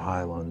Central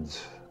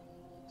Highlands,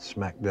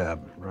 smack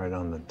dab, right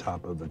on the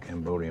top of the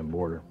Cambodian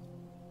border.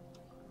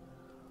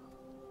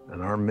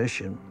 And our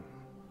mission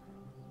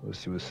was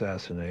to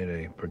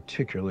assassinate a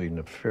particularly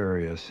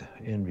nefarious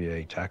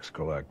NVA tax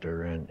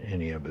collector and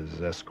any of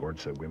his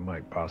escorts that we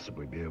might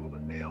possibly be able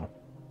to nail.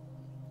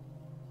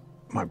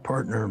 My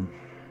partner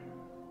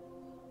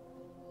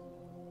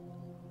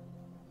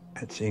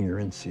at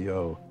Senior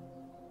NCO,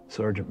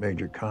 Sergeant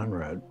Major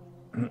Conrad,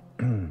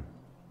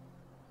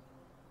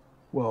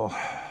 well,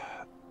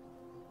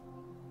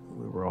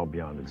 we were all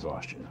beyond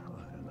exhaustion.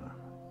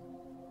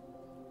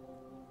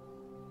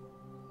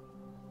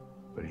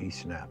 But he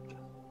snapped.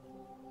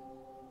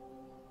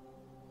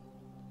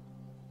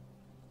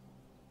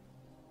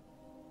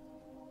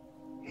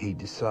 He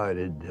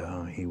decided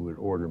he would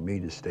order me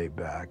to stay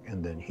back,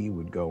 and then he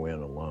would go in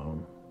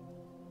alone.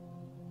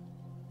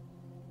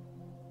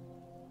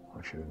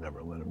 I should have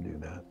never let him do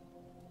that.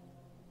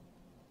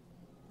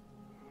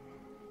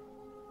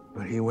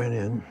 But he went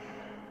in.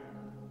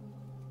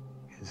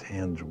 His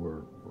hands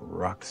were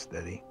rock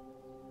steady,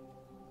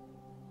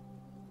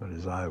 but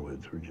his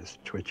eyelids were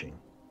just twitching.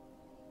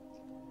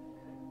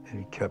 And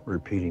he kept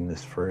repeating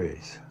this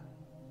phrase,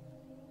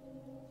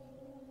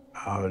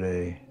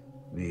 Aude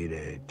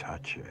vide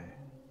tace.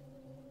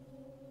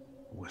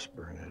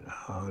 Whispering it,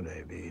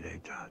 Aude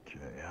vide tace,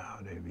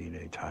 Aude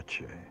vide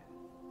tace.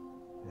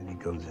 And he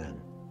goes in.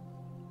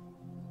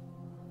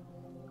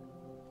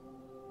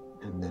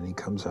 And then he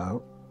comes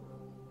out,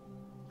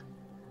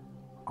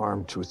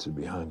 arm twisted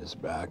behind his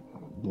back,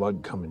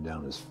 blood coming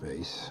down his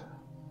face.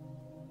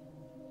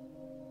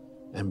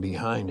 And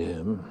behind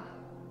him,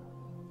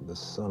 the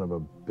son of a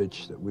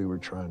bitch that we were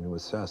trying to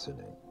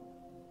assassinate,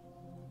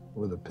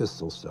 with a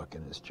pistol stuck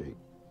in his cheek.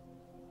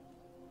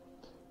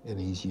 And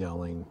he's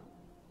yelling,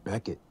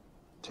 Beckett,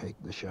 take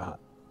the shot.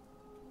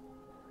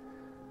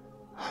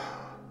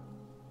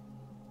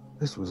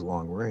 This was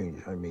long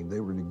range. I mean,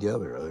 they were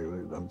together.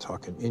 I'm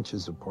talking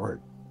inches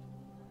apart.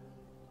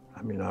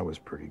 I mean, I was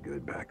pretty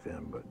good back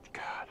then, but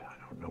God, I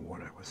don't know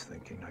what I was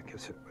thinking. I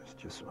guess it was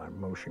just my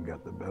emotion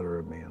got the better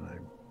of me, and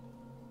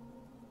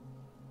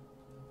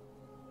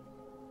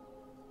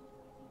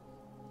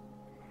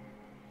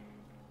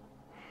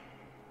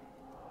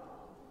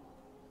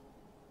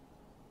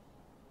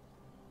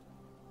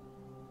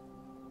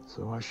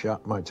so I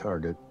shot my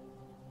target,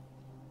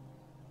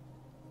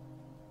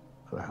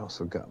 but I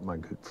also got my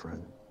good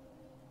friend.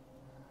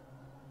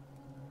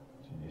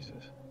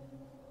 Jesus.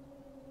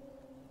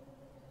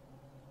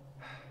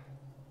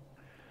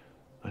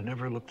 I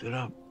never looked it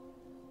up.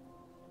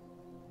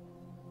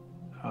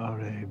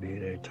 Aude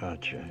vide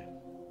tace.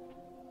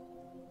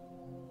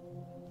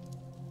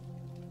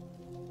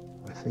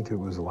 I think it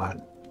was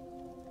Latin.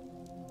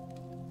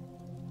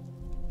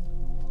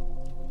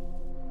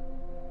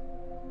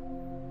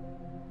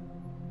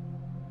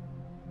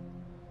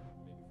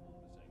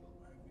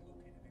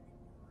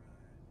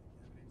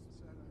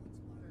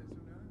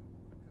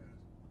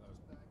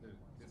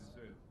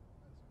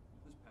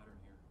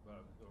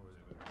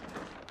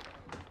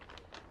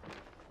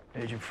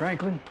 Agent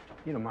Franklin,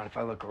 you don't mind if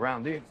I look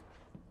around, do you?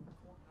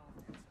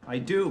 I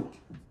do.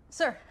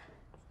 Sir.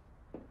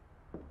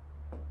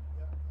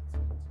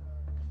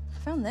 I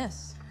found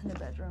this in the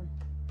bedroom.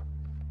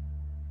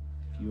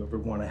 If you ever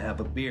want to have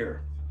a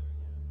beer.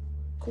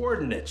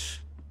 Coordinates.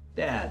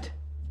 Dad.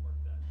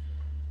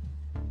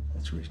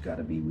 That's where he's got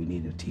to be. We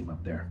need a team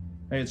up there.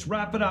 Hey, let's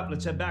wrap it up.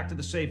 Let's head back to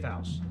the safe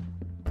house.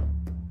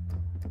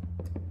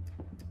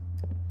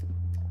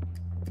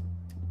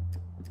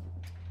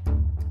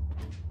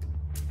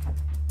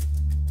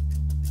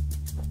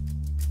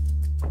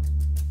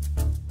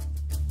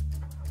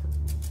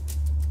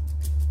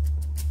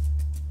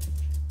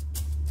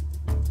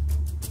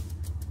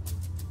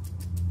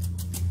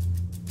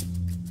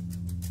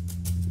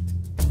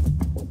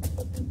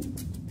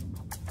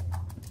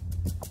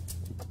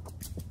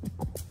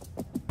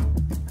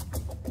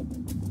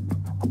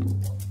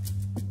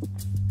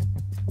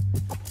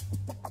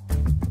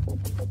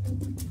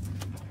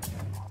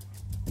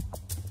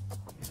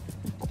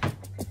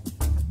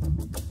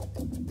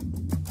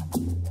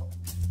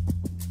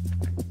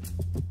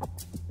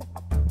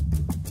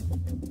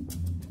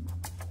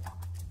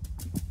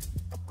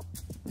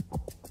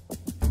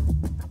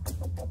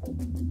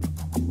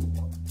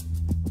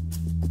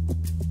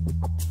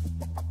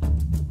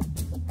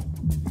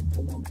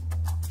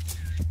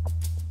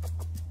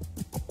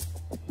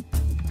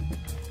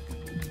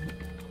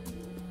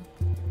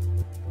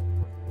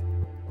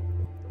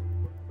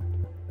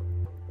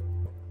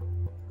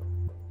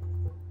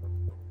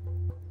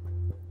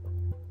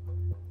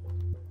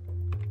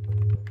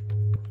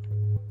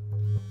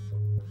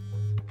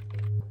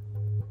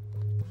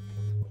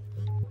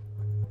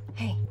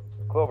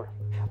 Clover.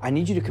 I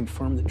need you to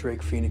confirm that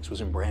Drake Phoenix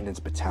was in Brandon's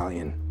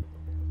battalion.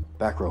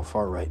 Back row,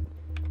 far right.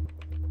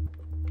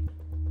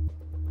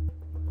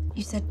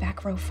 You said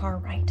back row far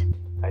right.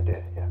 I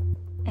did, yeah.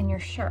 And you're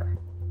sure?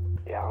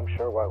 Yeah, I'm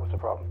sure. Why? What's the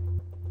problem?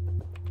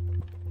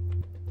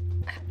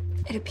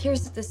 It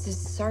appears that this is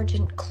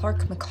Sergeant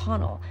Clark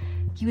McConnell.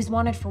 He was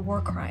wanted for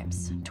war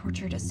crimes,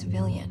 tortured a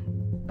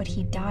civilian, but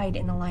he died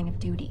in the line of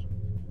duty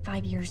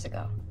 5 years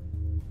ago.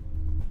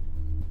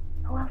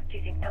 Who else do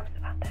you think knows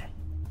about this?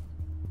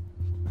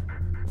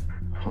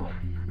 Huh.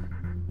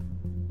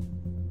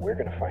 We're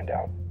gonna find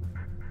out.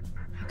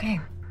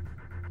 Okay.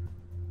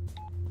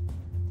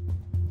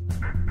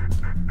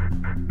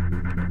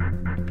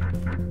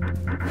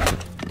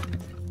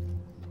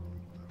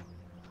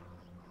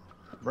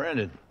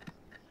 Brandon,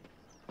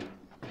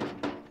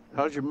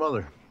 how's your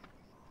mother?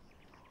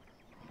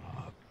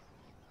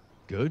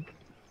 Good.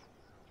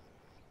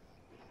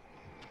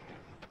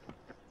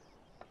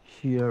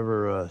 She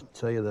ever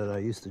tell you that I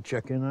used to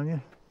check in on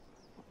you?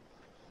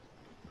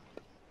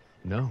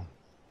 No.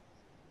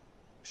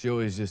 She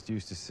always just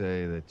used to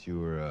say that you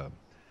were,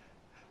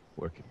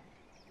 working.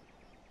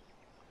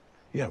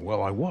 Yeah,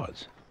 well, I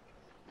was.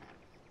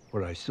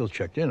 But I still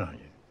checked in on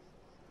you.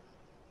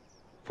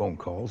 Phone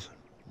calls,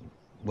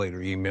 later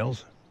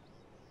emails.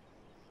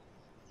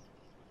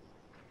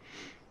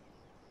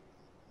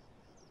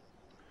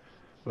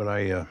 but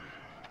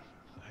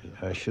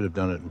I should have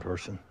done it in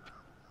person.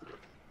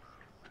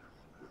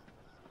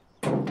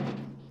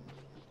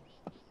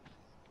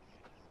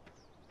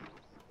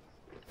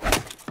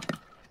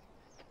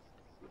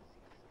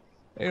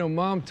 You know,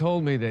 Mom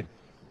told me that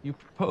you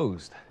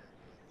proposed.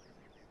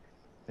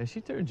 And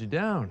she turned you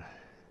down.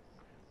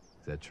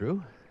 Is that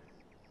true?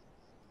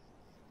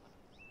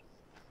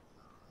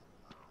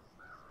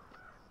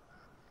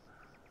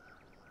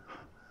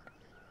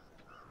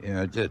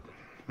 Yeah, I did.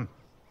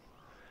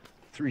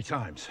 3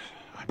 times.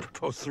 I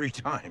proposed 3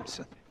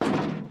 times.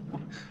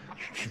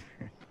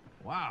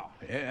 Wow.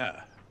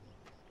 Yeah.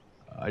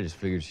 I just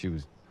figured she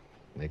was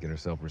making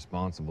herself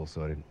responsible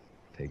so I didn't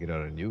take it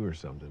out on you or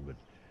something, but...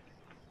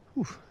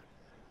 Whew.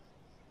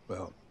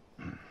 Well,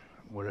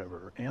 whatever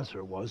her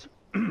answer was,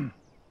 I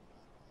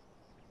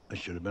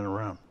should have been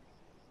around.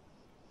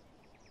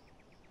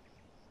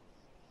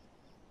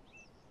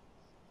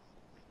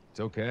 It's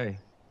okay.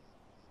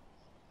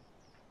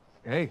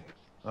 Hey.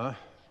 Huh?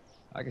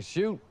 I can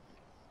shoot.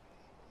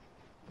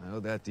 I owe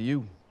that to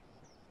you.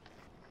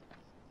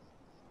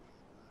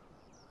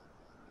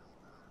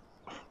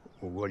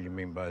 Well, what do you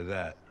mean by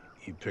that?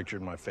 You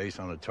pictured my face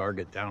on a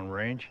target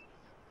downrange?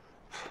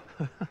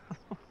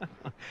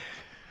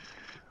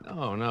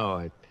 No,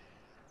 I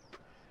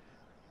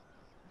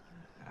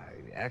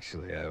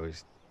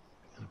was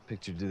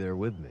pictured you there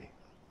with me.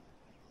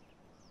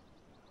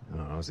 When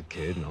I was a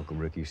kid and Uncle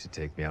Rick used to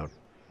take me out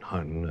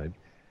hunting.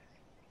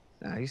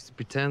 I used to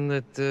pretend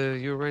that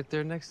you were right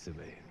there next to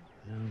me.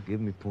 You know, give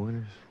me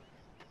pointers.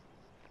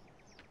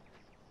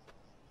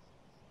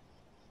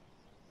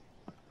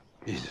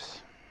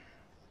 Jesus.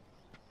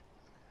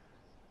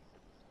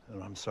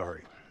 And I'm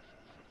sorry.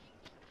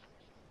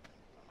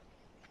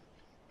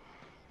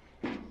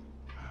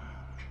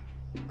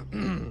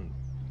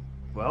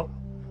 Well,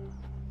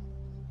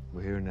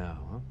 we're here now,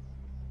 huh?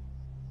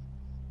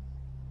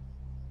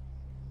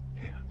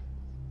 Yeah.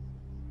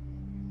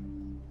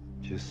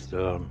 Just,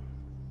 2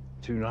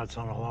 knots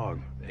on a log,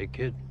 eh,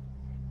 kid?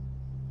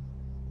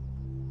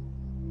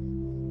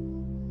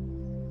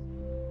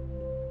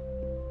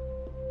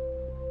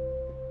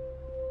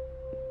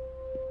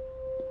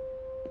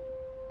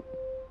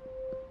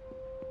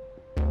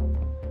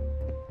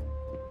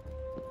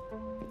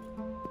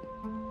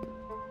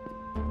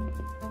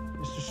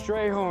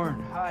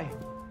 Strayhorn, hi.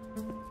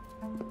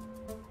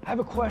 I have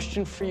a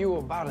question for you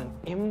about an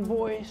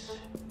invoice.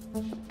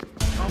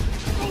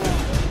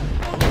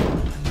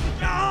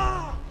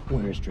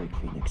 Where's Drake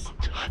Phoenix?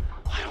 I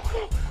don't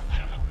know.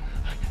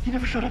 He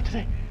never showed up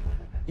today.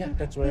 Yeah,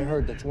 that's what I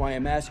heard. That's why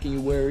I'm asking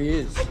you where he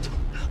is.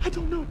 I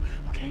don't know,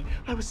 okay?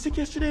 I was sick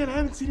yesterday and I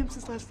haven't seen him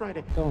since last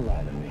Friday. Don't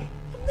lie to me.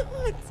 I'm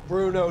not.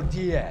 Bruno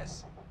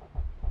Diaz.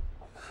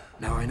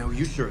 Now I know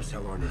you sure as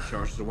hell aren't in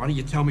charge, so why don't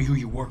you tell me who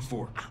you work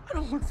for? I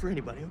don't work for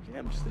anybody, okay?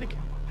 I'm just an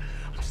accountant.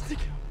 I'm just an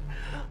accountant.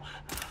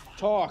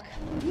 Talk.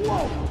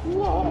 Whoa!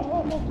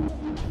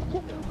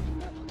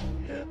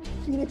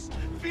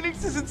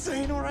 Phoenix is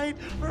insane, all right?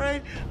 All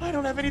right? I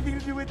don't have anything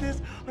to do with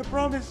this. I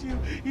promise you.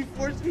 He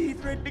forced me. He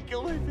threatened to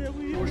kill my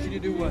family. Forced you to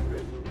do what?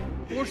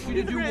 Forced you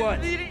to do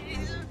what?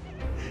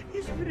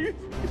 He's pretty...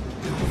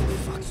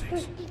 For fuck's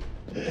sake.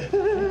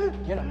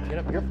 Get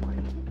up, you're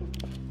fine.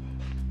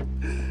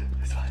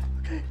 It's fine,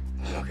 okay?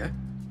 Okay.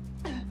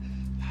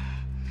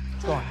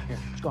 It's gone, here,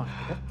 it's gone,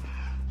 okay?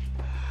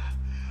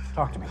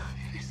 Talk to me.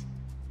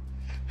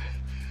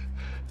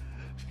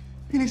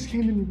 Phoenix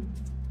came to me.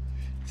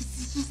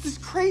 This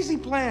crazy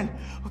plan,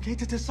 okay,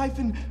 to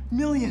siphon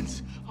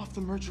millions off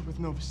the merger with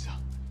Novacell.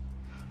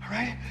 All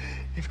right?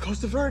 If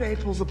Costa Verde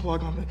pulls the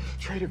plug on the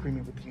trade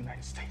agreement with the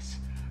United States,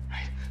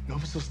 right?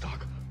 Novacell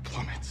stock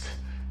plummets.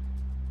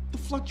 The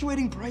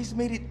fluctuating price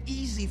made it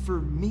easy for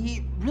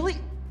me, really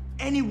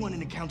anyone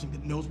in accounting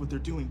that knows what they're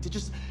doing, to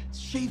just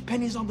shave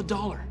pennies on the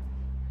dollar.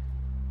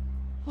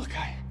 Look,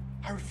 I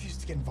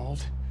refused to get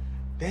involved.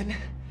 Then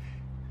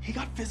he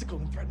got physical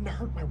and threatened to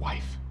hurt my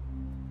wife.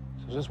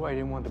 So is this why you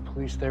didn't want the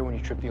police there when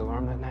you tripped the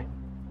alarm that night?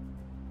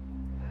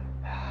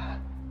 I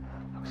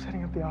was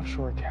setting up the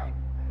offshore account.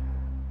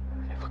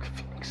 Okay, look,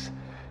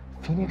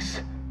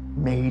 Phoenix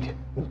made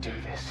me do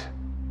this.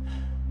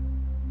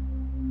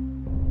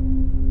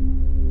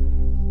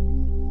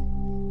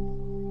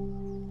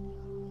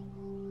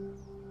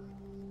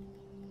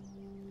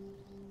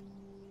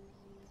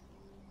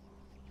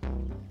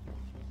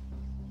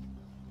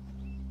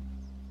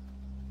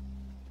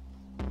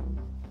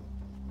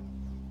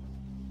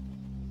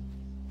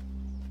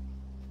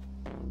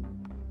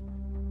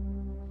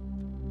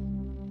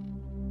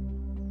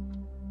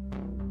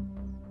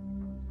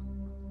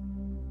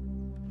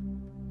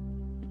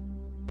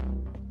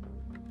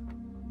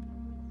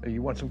 Hey,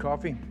 you want some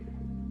coffee?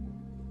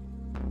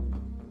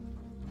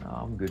 No,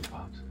 I'm good,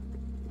 Pops.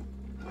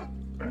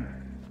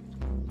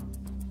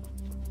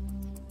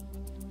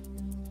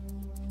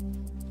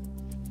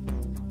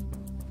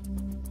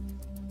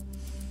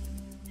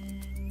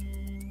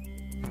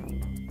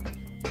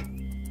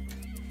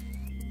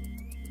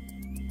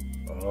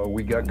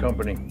 We got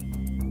company.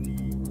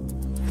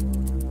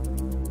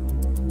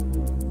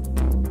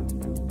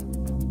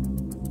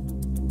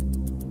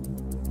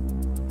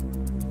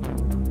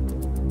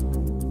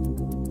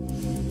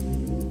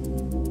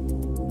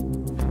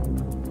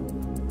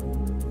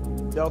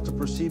 Delta,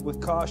 proceed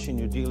with caution.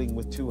 You're dealing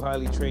with two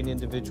highly trained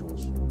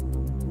individuals.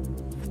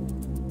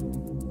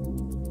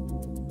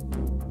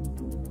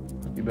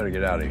 You better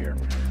get out of here.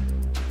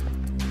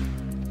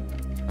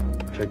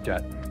 Check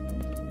that.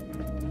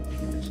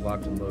 It's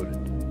locked and loaded.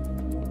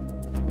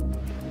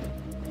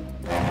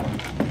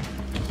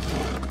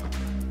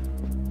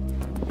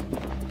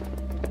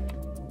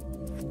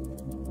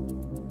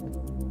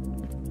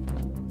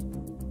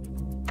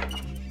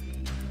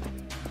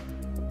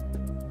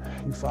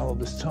 You follow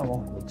this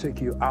tunnel, it'll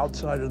take you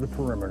outside of the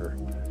perimeter.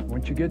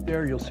 Once you get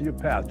there, you'll see a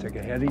path. Take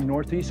a heading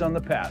northeast on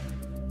the path.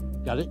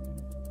 Got it?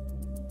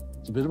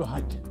 It's a bit of a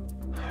hike.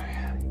 You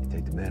can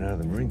take the man out of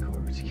the Marine Corps,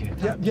 but you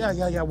can't.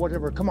 Yeah,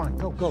 whatever. Come on,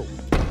 go.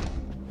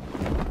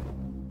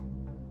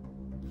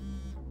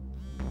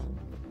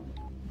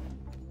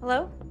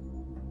 Hello?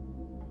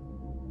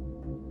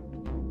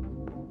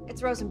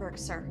 It's Rosenberg,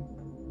 sir.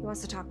 He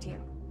wants to talk to you.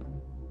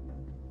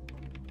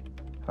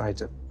 All right,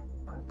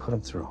 put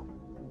him through.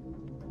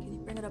 Can you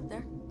bring it up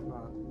there?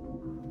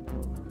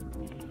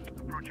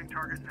 Approaching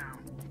target now.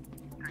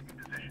 Taking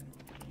position.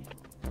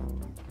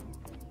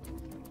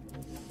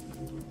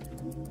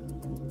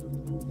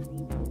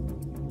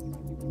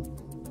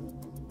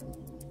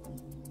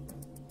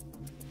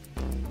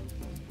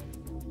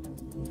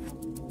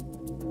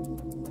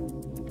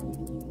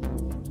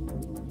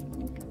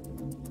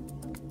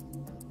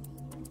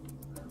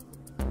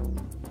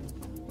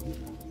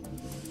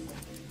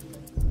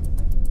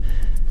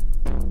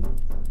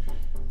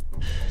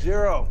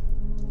 Zero.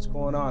 What's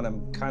going on?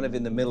 I'm kind of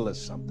in the middle of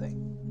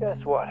something.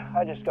 Guess what?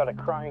 I just got a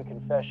crying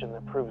confession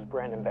that proves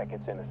Brandon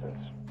Beckett's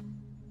innocence.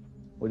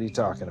 What are you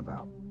talking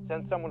about?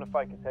 Send someone to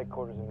Ficus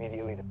headquarters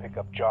immediately to pick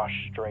up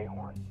Josh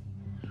Strayhorn.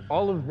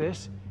 All of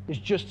this is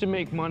just to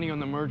make money on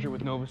the merger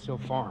with Novasil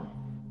Farm.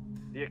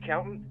 The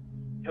accountant,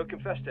 he'll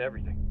confess to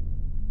everything.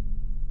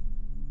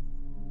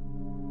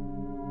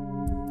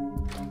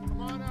 Come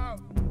on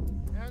out.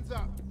 Hands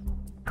up.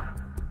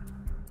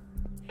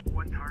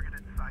 One target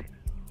in sight.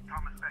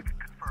 Thomas Beckett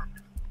confirmed.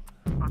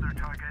 Other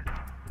target,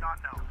 not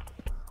known.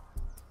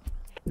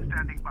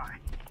 Standing by.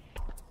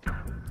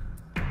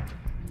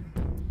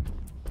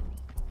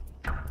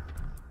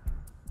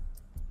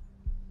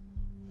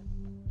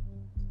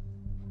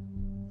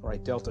 All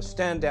right, Delta,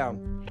 stand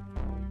down.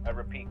 I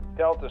repeat,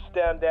 Delta,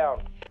 stand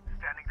down.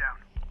 Standing down.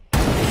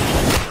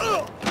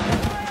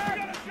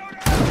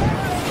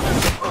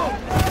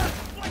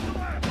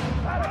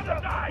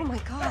 Oh my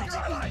God.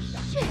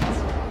 Shit.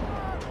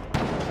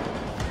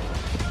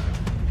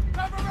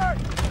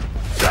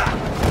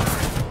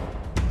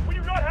 We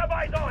do not have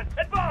eyes on.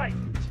 Advise.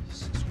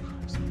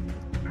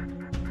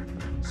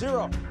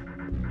 Zero.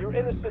 Your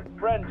innocent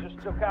friend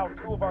just took out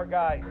two of our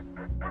guys.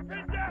 We're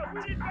pinned down.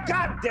 We need backup.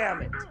 God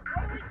damn it.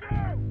 What do we do?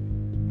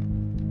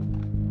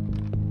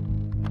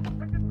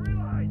 Second three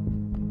line.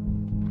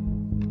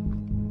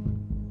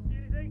 See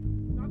anything?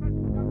 Nothing.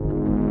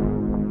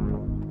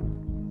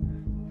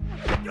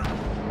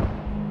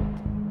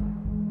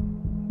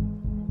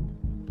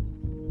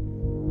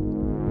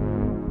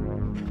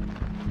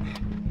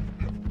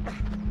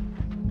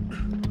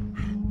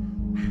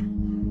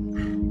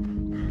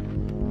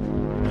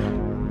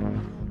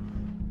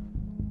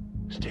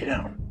 Stay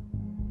down.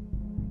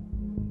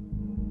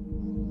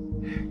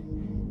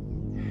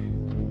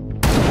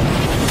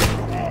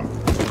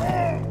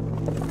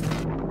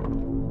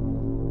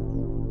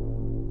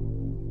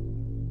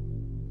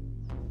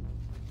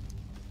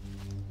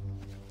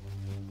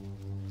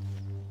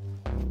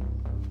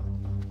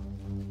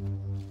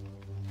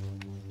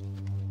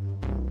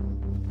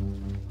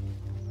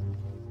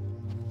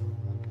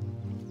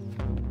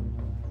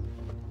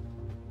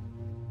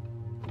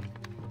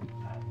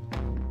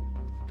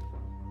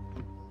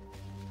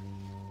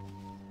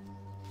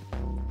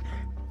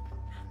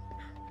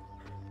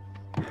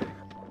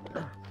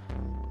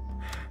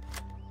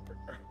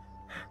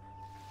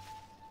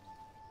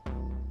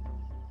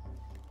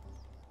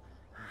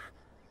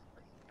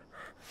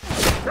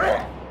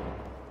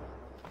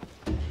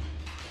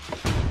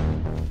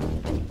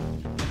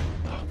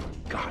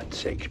 God's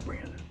sakes,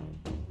 Brandon.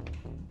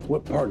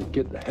 What part of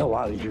get the hell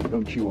out of here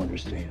don't you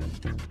understand?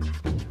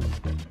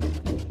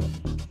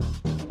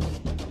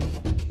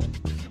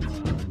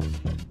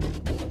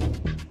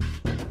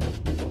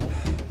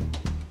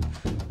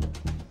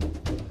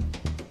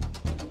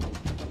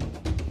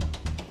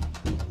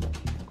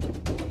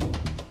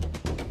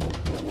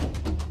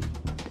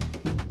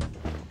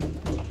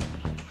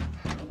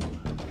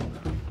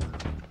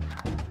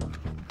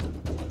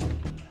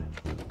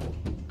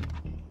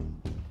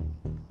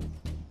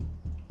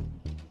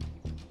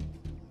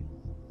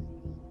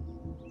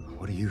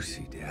 What do you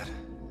see, Dad?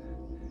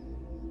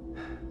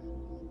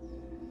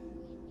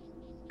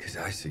 Because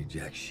I see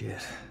jack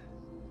shit.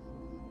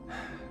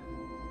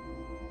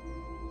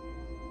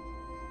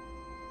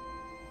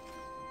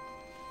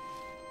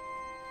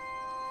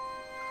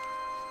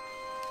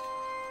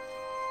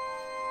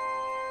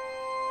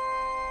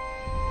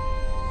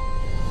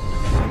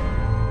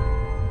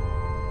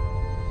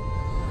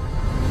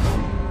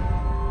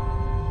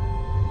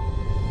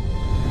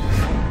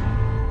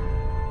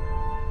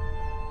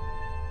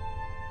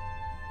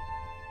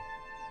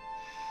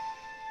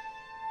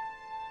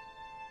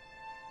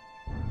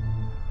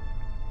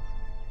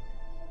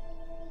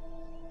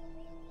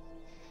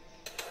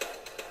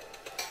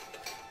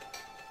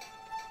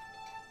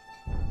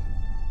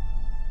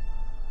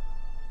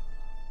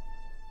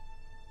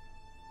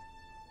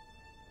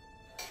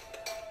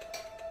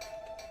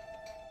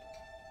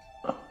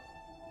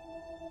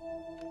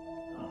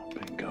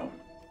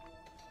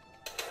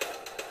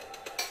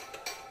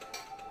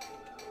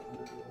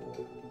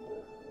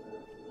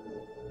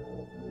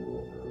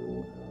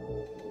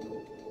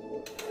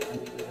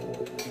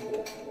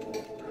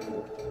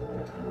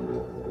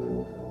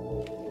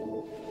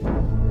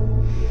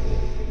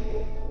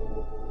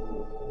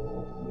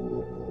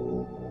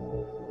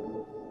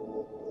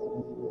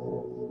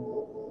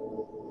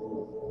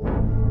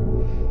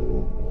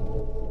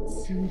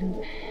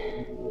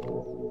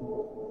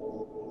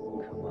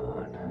 Come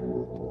on.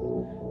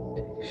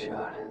 Take a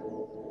shot.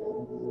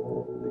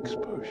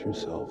 Expose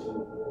yourself.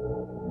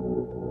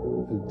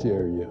 I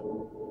dare you.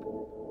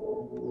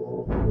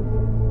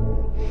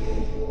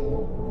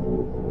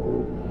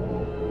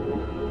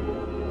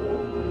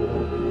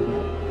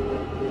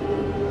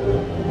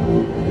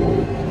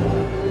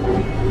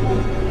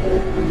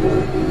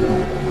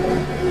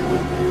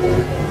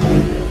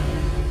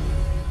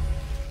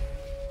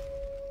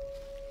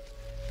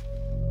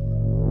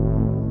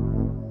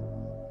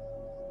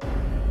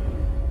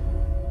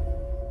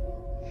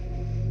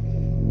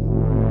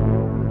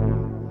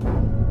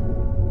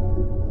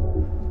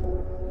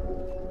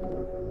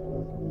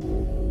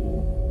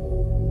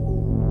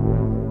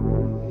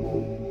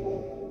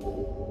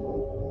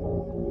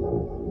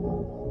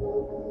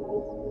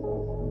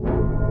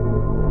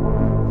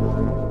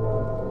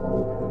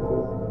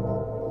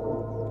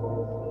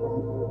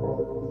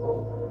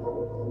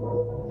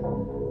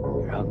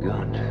 You're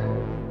outgunned.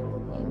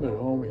 I'm at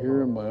home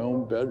here in my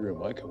own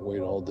bedroom. I can wait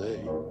all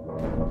day.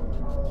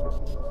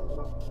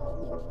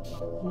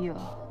 Yeah.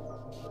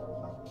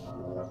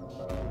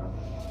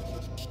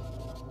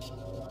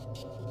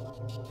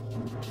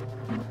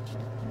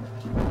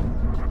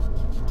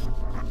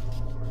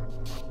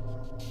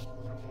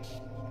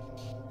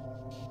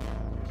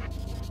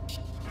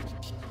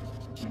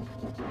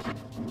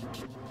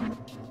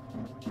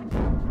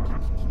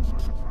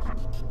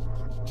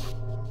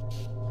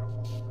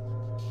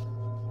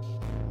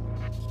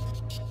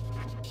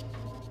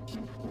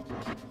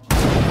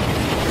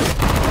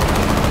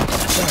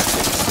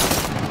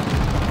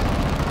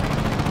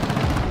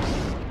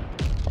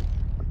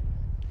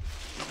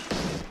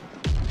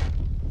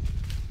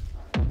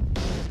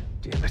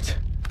 Damn it.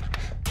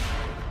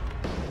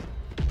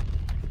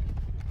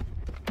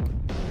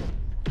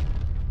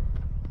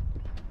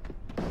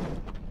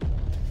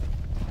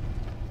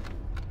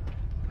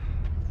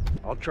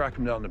 I'll track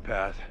him down the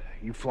path.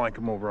 You flank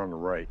him over on the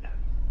right.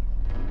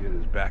 Get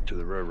his back to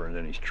the river, and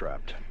then he's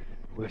trapped.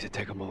 We have to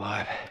take him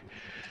alive.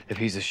 If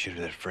he's the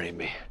shooter that framed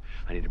me,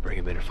 I need to bring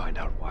him in and find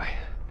out why.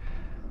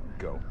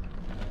 Go.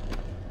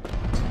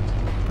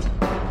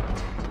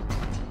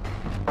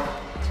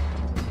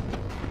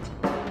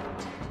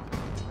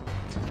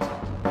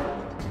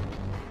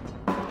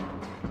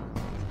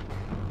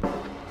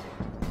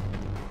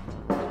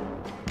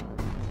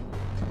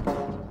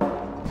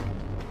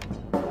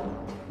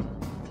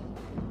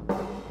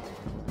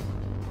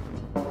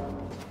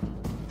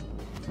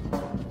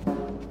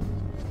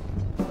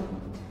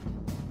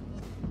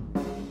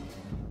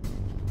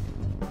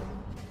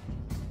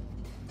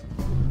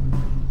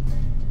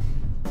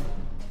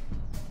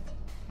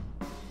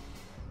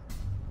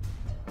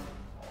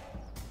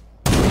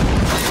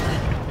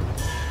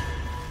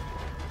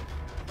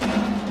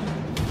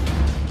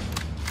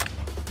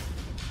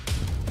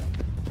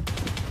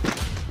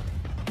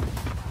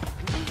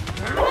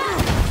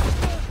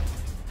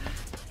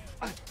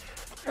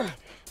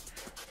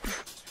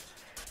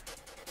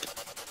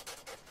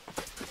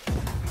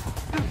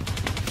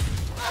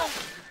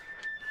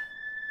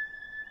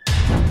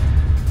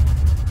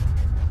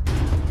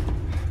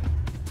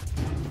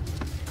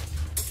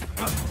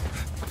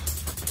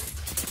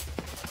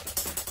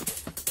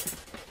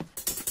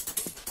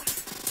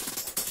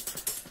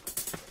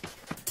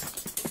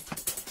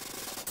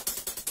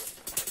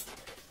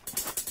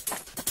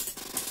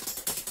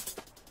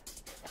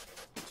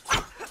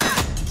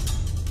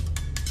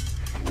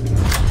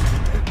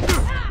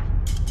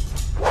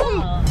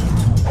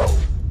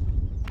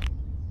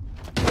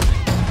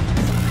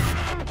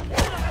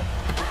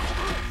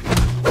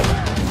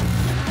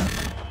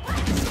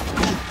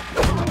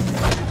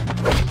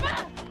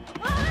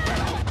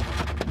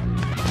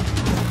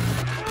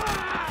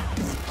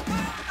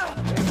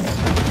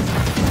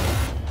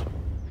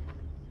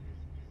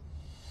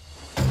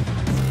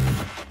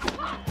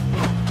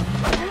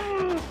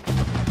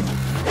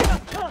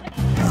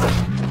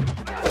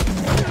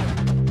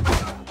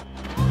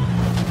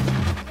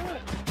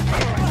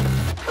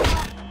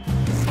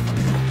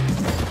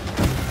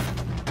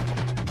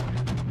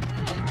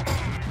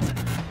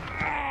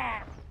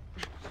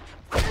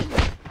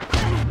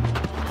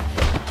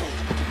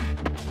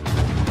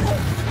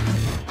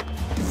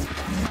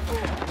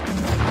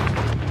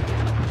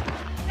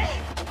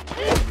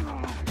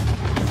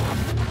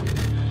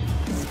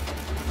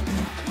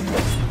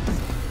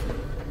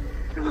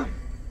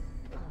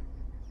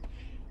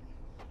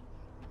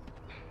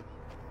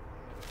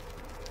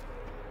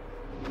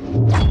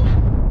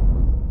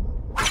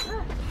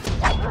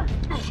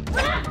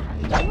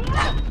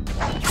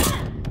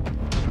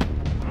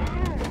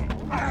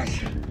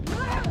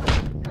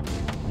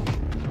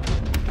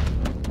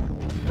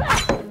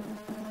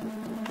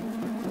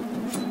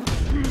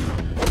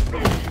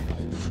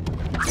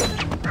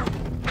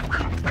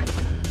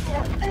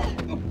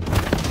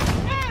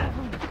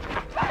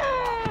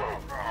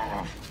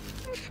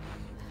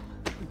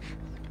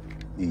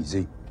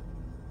 Easy.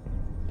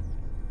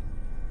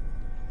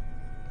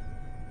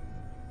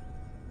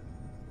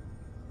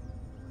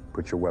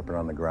 Put your weapon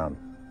on the ground.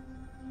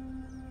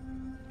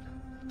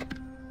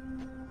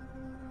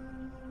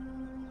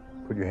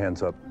 Put your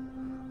hands up.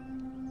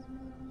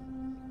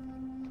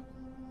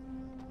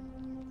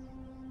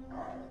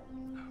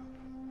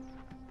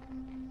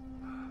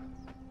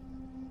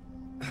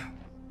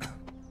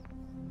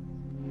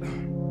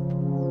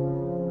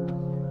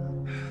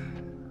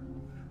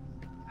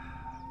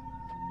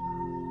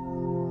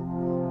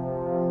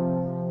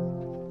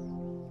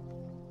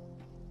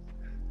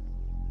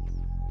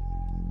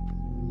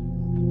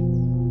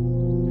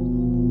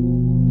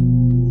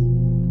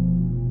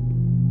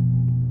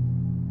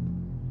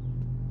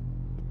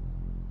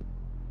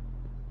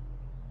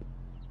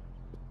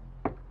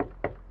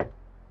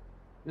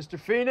 Mr.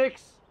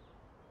 Phoenix?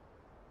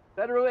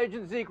 Federal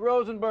Agent Zeke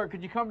Rosenberg,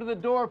 could you come to the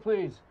door,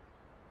 please?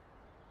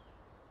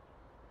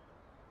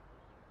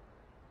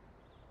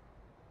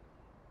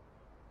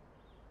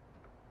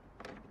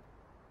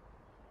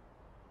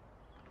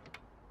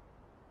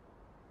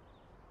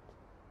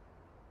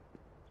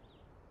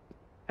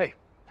 Hey,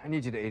 I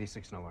need you to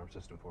 86 an alarm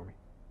system for me.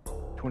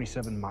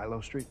 27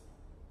 Milo Street.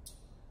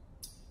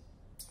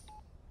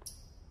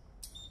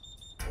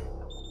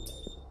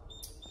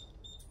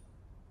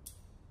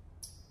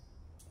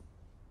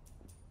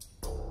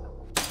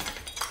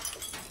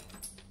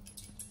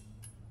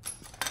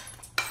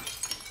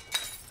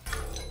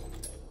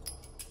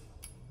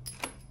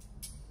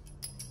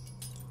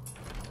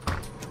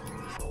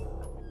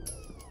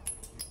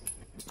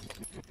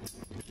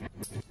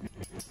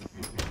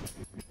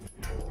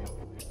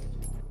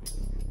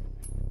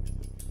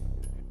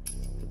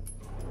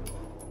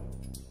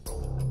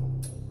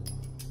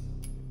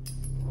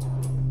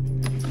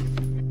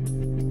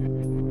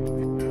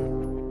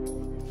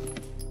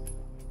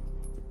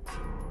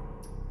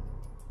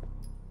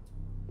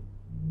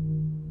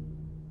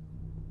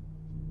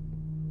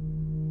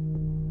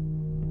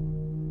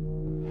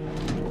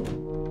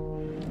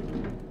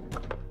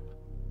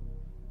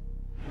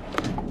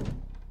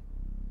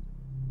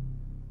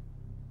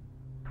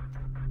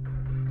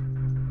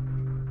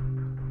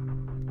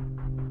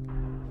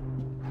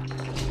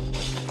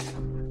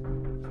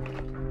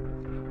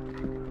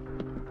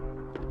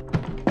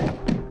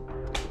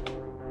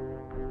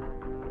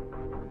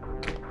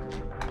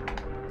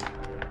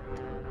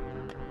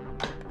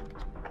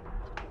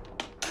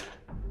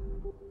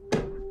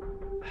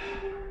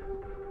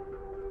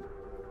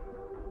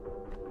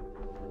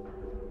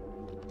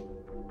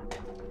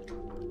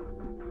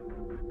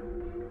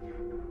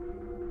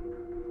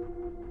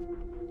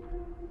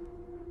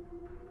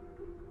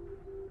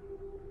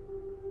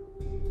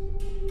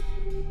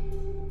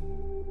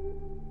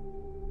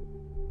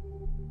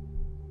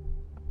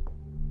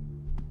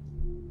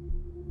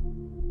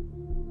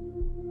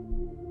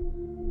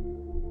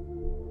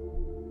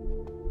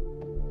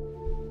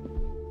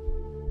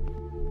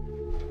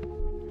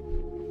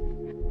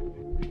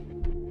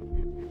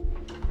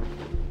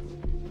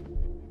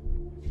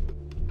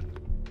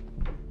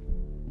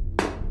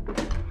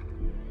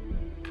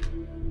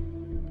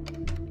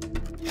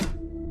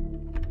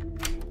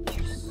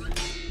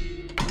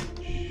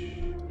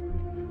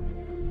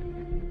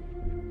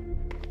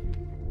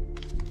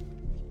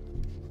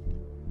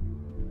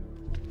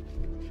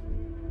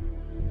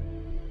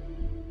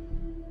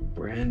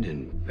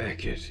 Brandon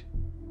Beckett.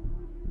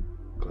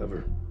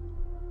 Clever.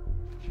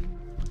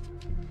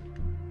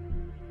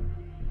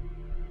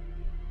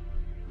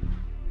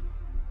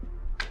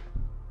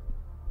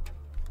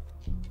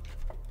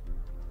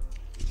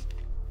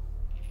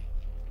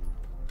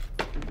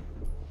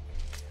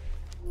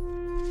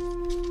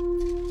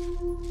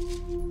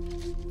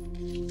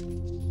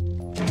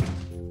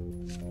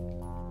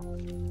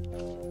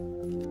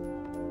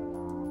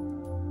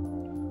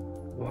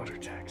 Water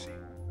taxi.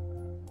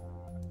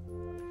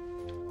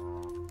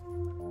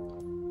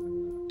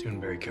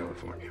 Tunbury,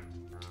 California.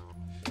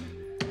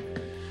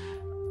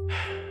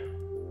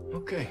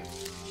 Okay.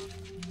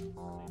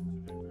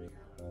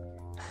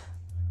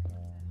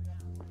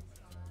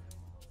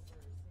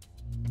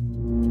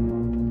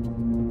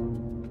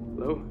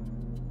 Hello?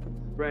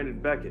 Brandon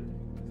Beckett.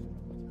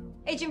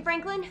 Agent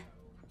Franklin?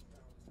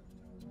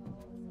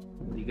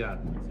 What do you got?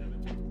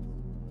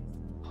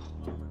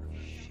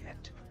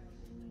 Shit.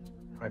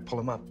 All right, pull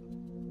him up.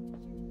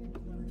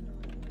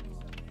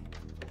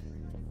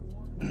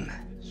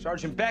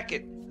 Sergeant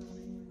Beckett,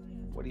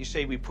 what do you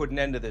say we put an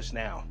end to this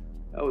now?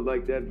 I would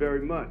like that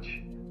very much.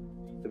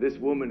 This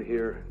woman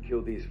here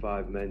killed these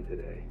 5 men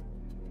today.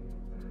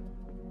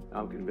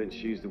 I'm convinced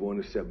she's the one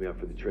who set me up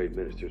for the trade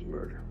minister's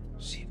murder.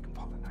 See if you can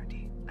pull an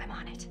ID. I'm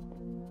on it.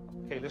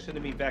 Okay, listen to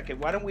me, Beckett.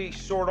 Why don't we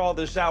sort all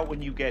this out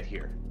when you get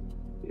here?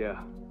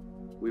 Yeah,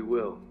 we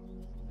will.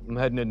 I'm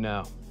heading in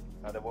now.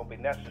 Now, that won't be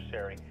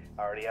necessary.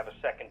 I already have a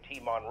second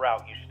team en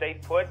route. You stay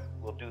put.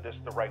 We'll do this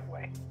the right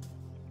way.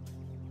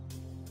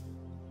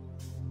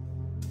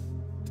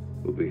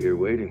 We'll be here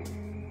waiting.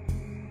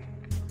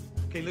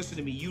 Okay, listen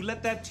to me. You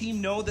let that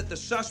team know that the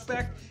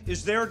suspect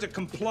is there to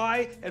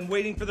comply and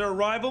waiting for their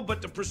arrival,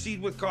 but to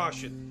proceed with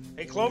caution.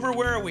 Hey, Clover,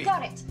 where are we?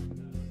 Got it.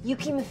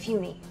 Yuki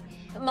Mifune.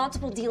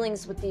 Multiple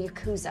dealings with the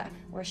Yakuza,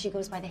 where she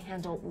goes by the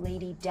handle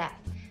Lady Death.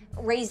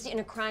 Raised in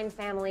a crime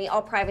family,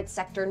 all private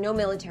sector, no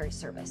military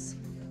service.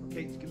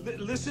 Okay,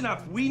 listen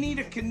up. We need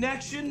a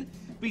connection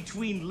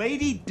between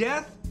Lady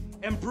Death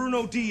and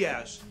Bruno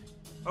Diaz.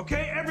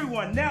 Okay,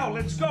 everyone, now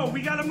let's go.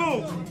 We gotta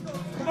move.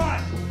 Come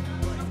on.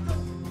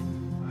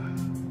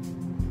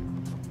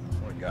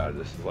 Oh my God,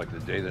 this is like the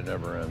day that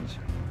never ends.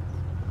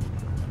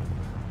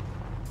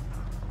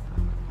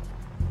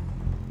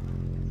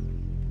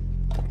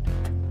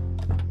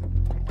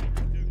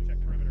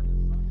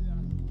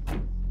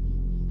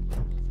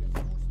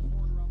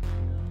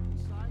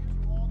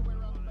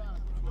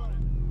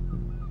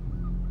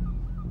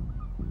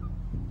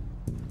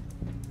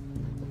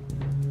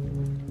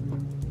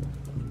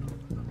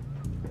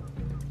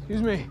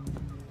 Excuse me.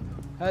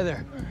 Hi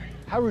there.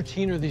 How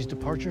routine are these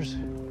departures?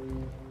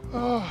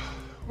 Oh,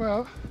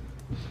 well,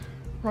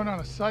 run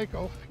on a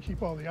cycle,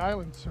 keep all the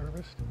islands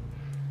serviced.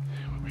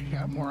 We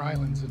got more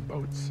islands than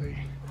boats, see.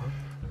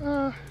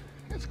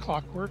 It's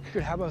clockwork.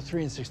 Good, how about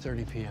 3 and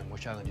 6:30 p.m.?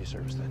 Which island do you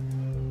service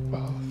then?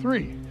 Well,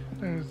 3.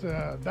 There's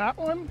that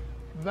one,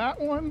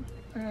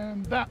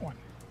 and that one.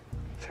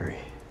 3.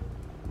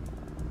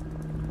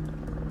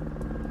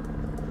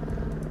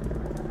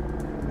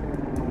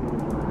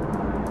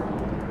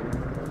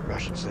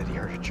 Russian said he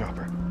heard a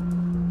chopper.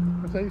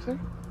 What's that you say?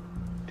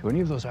 Do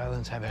any of those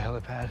islands have a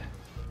helipad?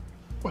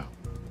 Well,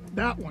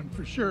 that one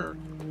for sure.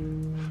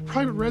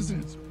 Private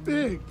residence,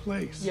 big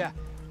place. Yeah,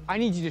 I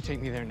need you to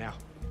take me there now.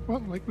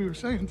 Well, like we were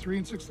saying, 3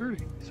 and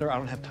 6:30. Sir, I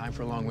don't have time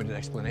for a long-winded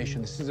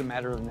explanation. This is a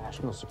matter of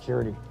national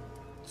security.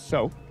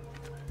 So,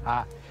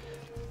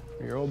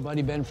 your old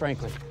buddy Ben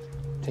Franklin,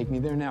 take me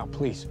there now,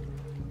 please.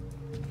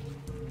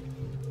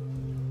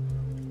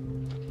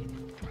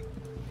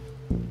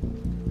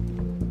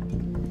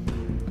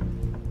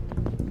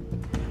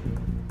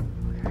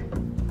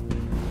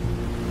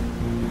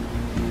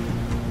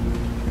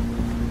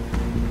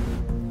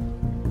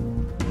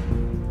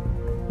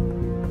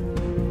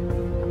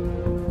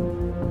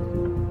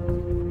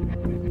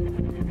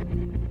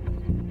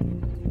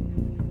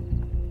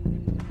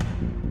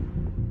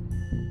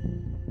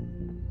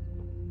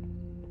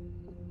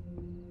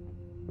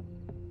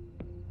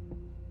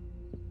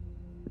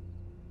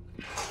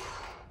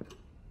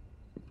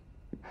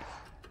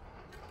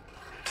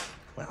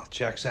 Well,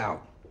 checks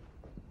out.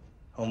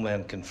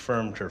 Homeland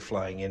confirmed her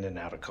flying in and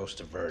out of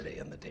Costa Verde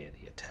on the day of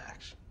the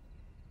attacks.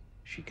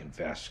 She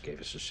confessed, gave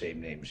us the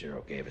same name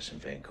Zero gave us in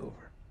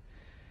Vancouver.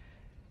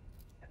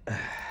 I'm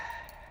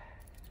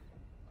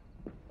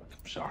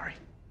sorry.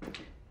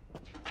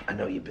 I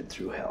know you've been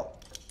through hell.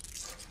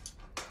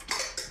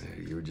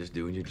 You were just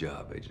doing your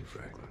job, Agent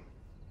Franklin.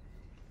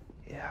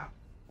 Yeah.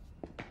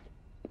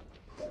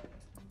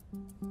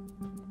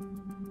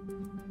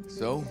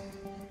 So,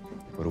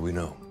 what do we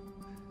know?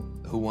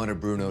 Who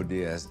wanted Bruno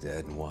Diaz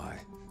dead and why?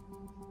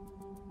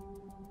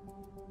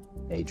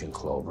 Agent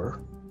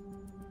Clover.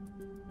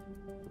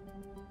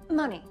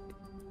 Money.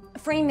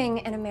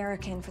 Framing an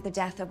American for the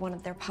death of one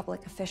of their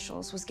public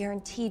officials was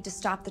guaranteed to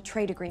stop the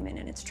trade agreement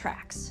in its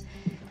tracks.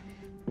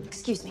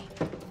 Excuse me.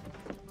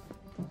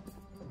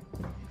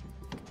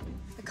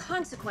 The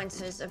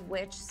consequences of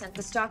which sent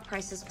the stock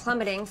prices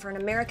plummeting for an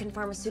American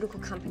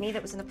pharmaceutical company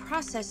that was in the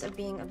process of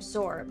being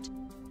absorbed.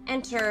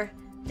 Enter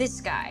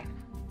this guy.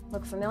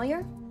 Look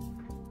familiar?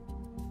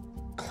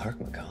 Clark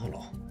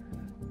McConnell.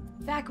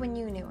 Back when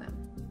you knew him.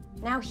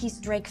 Now he's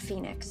Drake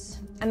Phoenix,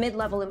 a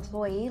mid-level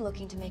employee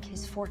looking to make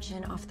his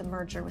fortune off the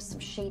merger with some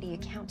shady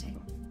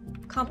accounting.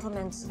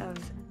 Compliments of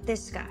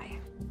this guy.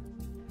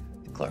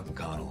 Clark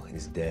McConnell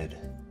is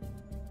dead.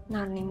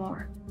 Not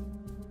anymore.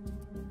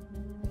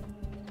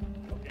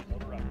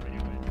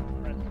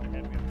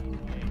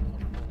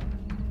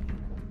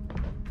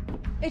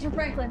 Agent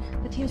Franklin,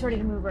 the team's ready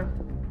to move her.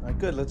 All right,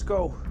 good, let's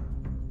go.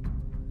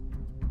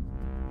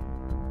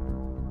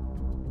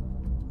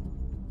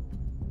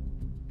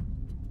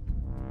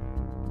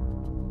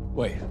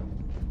 Wait,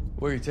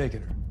 where are you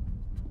taking her?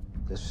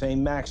 The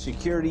same max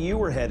security you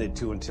were headed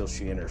to until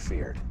she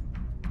interfered.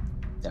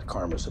 That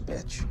Karma's a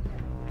bitch.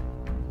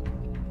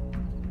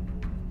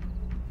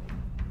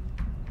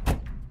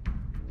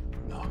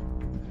 No.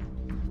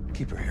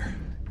 Keep her here.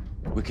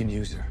 We can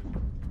use her.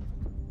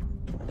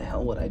 Why the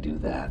hell would I do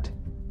that?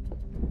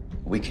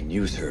 We can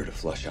use her to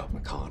flush out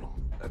McConnell.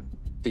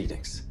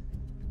 Phoenix.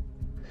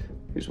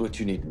 Here's what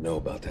you need to know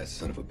about that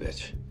son of a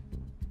bitch.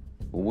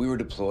 When we were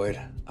deployed,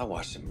 I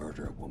watched him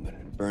murder a woman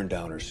and burn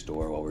down her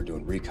store while we were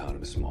doing recon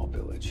in a small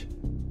village.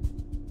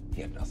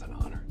 He had nothing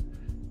on her.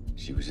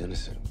 She was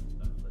innocent.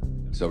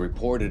 So I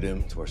reported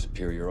him to our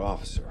superior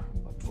officer.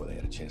 But before they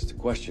had a chance to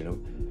question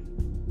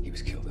him, he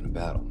was killed in a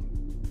battle,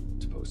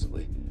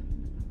 supposedly.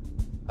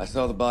 I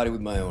saw the body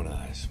with my own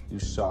eyes. You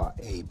saw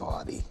a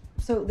body.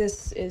 So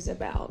this is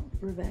about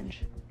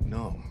revenge?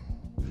 No,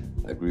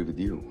 I agree with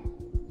you.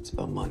 It's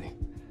about money.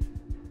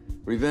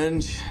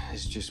 Revenge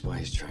is just why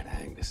he's trying to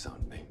hang this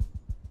on me.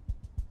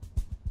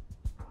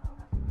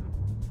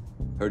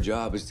 Her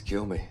job is to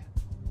kill me.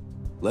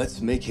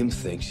 Let's make him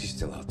think she's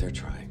still out there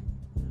trying.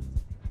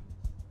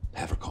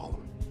 Have her call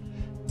him.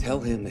 Tell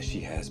him that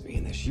she has me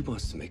and that she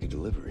wants to make a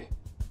delivery.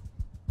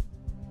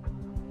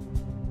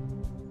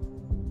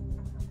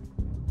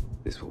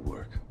 This will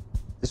work.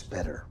 This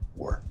better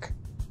work.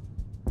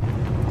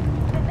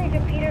 This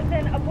Agent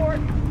Peterson, abort.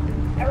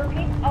 I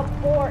repeat,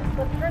 abort.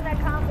 Let's turn that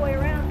convoy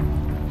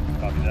around.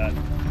 Copy that.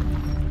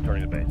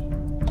 Returning to base.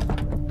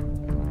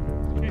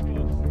 Okay,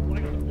 folks,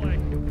 flag on the flag.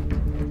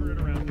 Turn it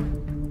around.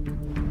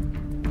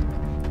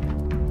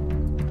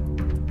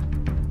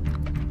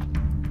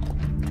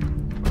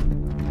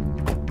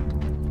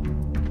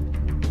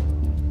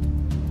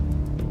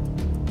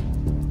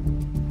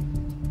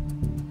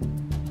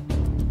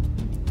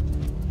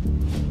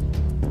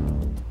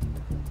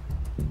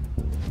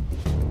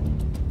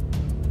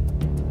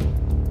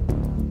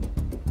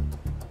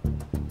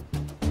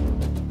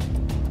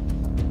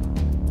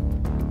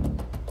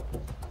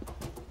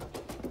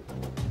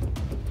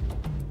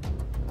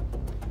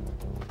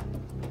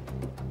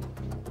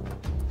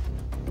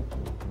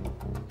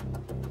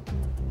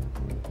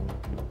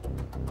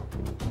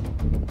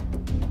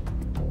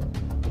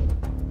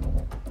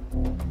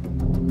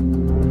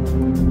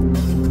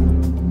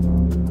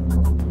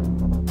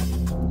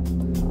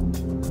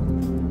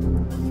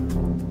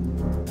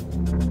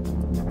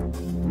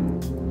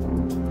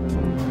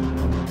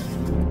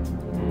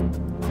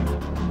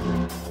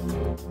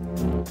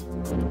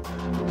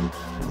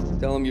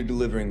 Tell him you're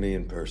delivering me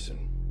in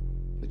person,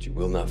 but you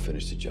will not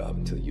finish the job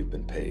until you've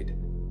been paid.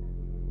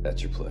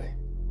 That's your play.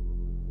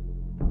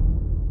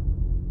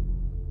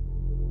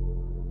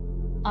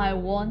 I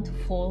want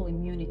full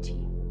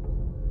immunity.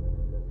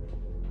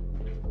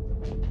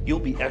 You'll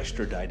be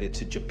extradited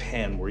to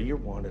Japan, where you're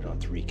wanted on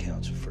 3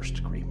 counts of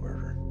first-degree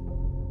murder.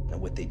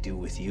 And what they do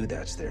with you,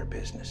 that's their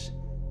business.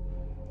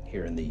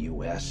 Here in the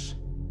U.S.,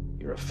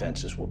 your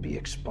offenses will be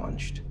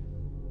expunged.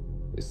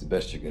 It's the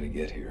best you're gonna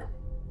get here.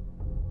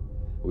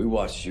 We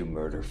watched you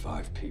murder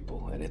 5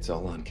 people, and it's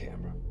all on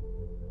camera.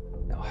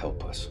 Now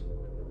help us.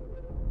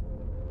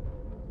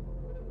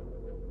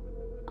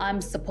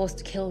 I'm supposed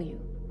to kill you.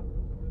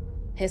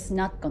 He's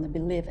not gonna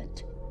believe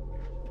it.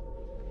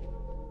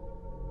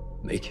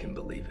 Make him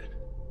believe it.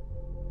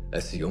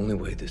 That's the only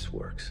way this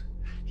works.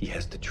 He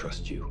has to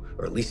trust you,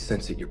 or at least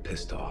sense that you're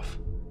pissed off.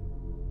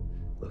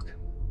 Look,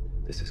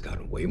 this has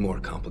gotten way more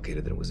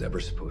complicated than it was ever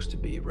supposed to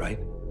be, right?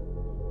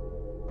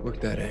 Work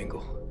that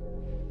angle.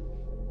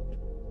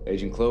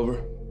 Agent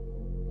Clover?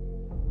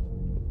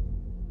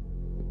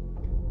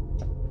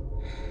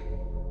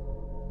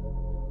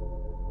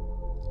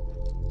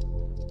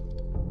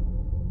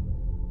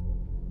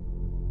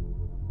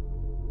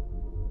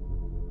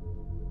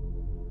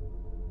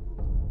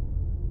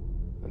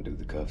 Undo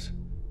the cuffs.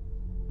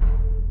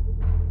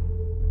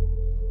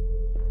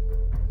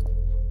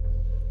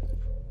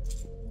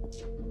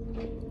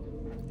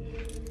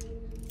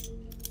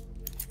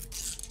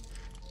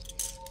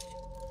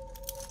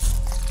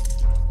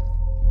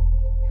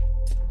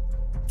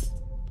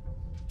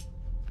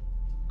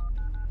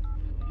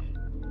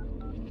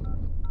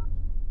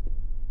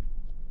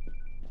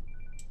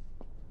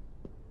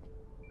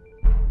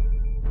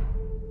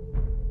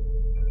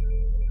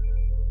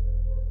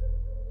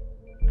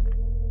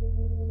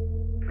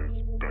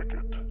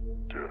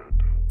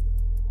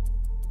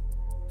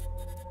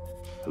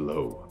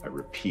 Hello, I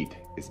repeat,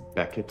 is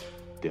Beckett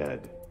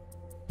dead?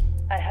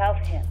 I have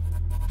him.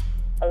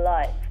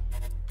 Alive.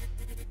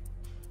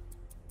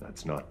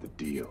 That's not the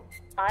deal.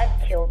 I've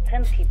killed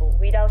 10 people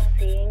without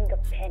seeing a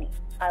penny.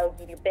 I'll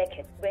give you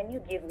Beckett when you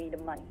give me the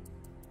money.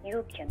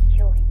 You can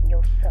kill him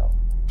yourself.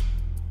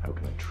 How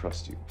can I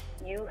trust you?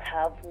 You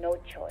have no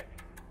choice.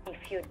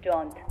 If you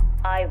don't,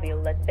 I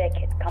will let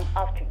Beckett come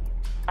after you.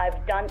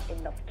 I've done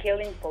enough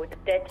killing for the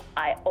debt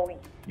I owe you.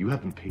 You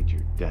haven't paid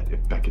your debt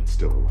if Beckett's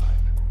still alive.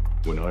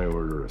 When I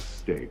order a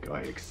steak,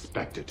 I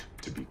expect it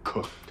to be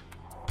cooked.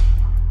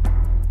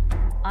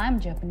 I'm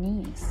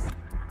Japanese.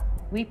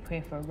 We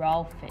prefer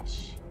raw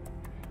fish.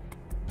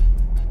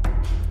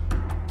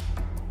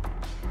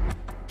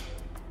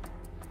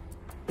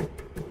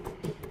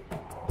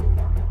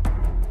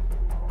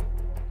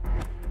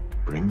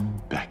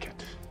 Bring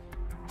Beckett.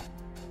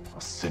 I'll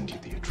send you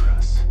the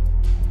address.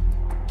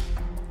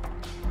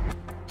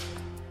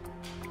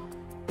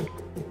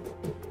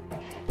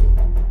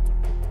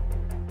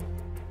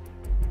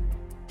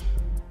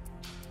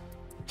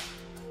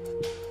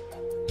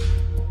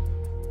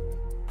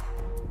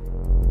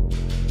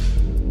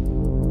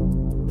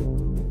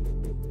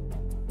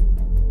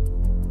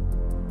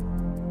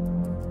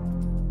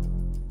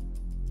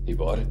 He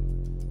bought it?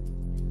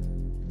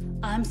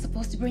 I'm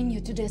supposed to bring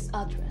you to this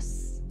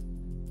address.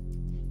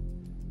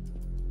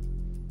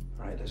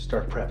 All right, let's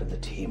start prepping the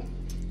team.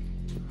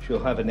 She'll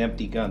have an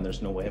empty gun.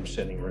 There's no way I'm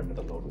sending her in with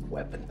a loaded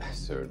weapon.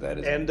 Sir, that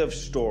is... End of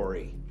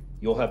story.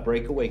 You'll have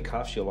breakaway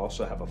cuffs. You'll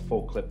also have a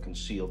full clip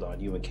concealed on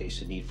you in case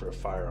the need for a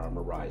firearm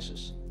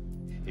arises.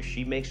 If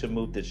she makes a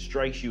move that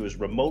strikes you as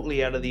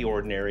remotely out of the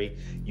ordinary,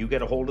 you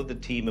get a hold of the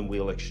team and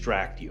we'll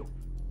extract you.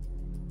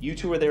 You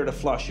two are there to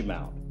flush him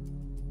out.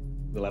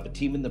 We'll have a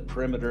team in the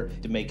perimeter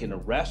to make an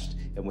arrest,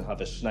 and we'll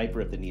have a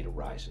sniper if the need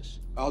arises.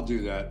 I'll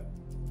do that.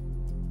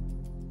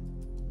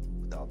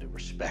 With all due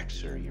respect,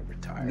 sir, you're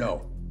retired.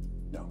 No.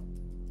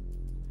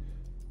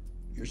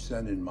 You're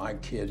sending my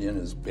kid in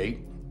as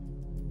bait,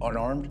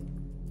 unarmed?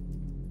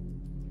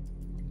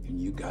 And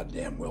you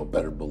goddamn well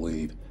better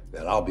believe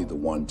that I'll be the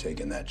one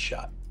taking that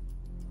shot.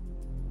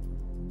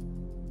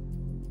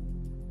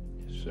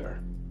 Yes, sir.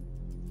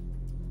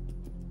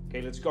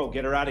 Okay, let's go.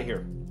 Get her out of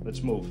here.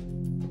 Let's move.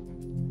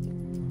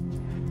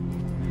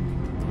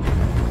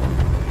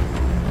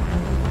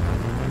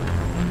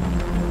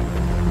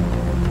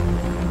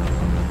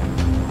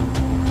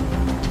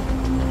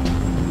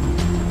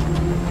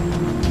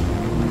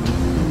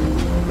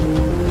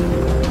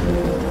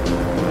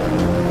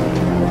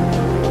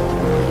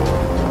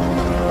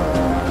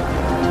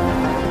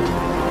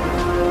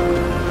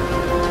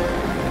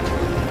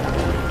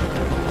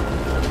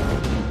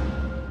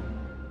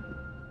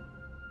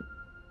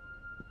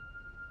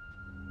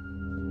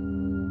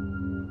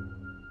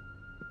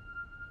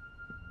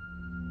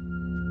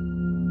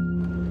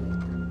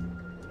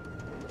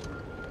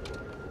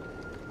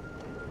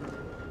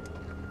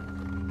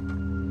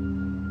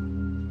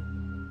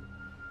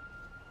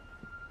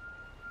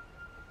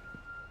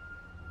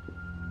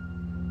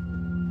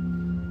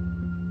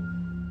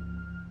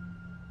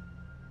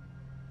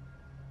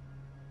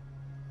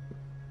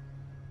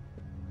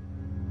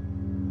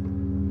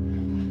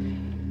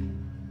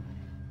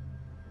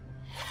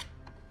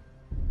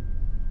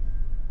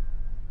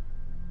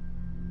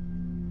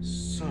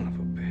 Son of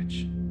a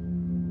bitch.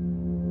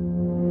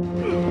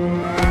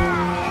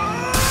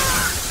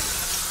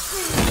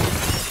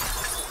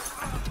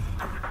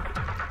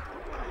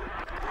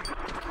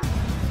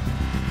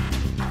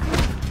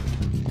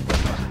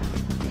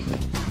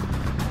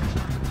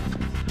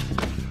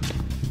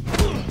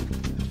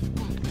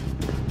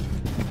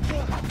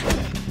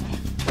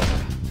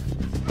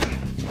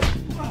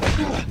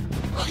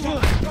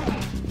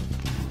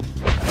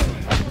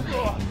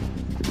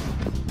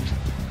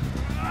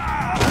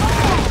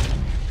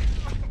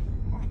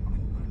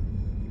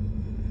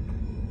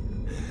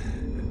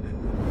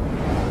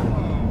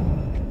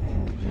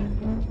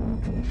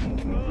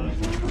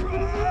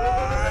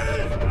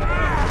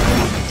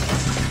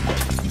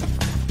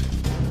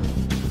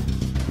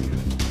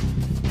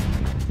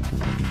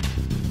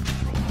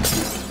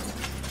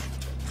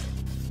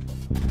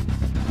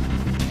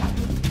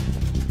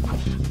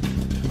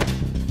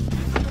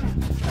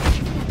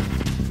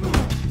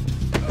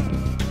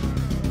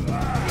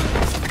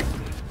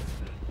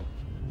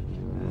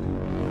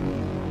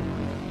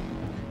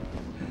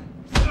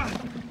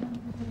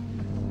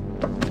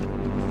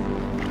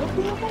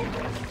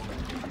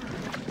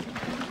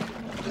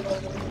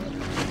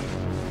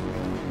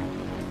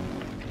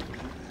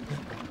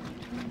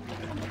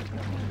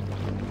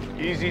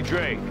 Easy,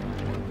 Drake.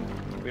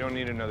 We don't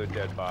need another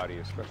dead body,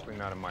 especially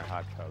not in my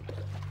hot tub.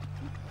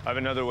 I have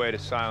another way to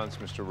silence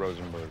Mr.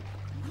 Rosenberg.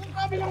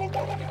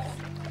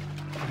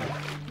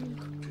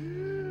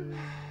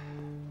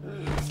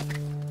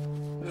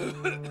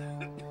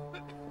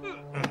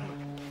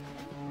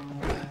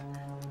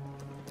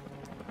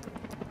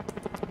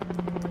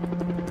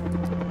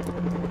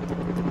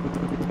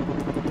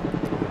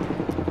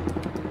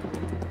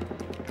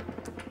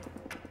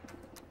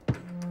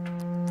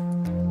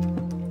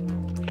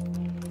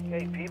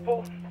 Okay,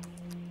 people.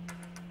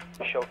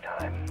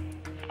 Showtime.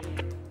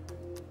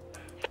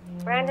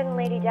 Brandon and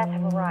Lady Death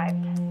have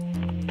arrived.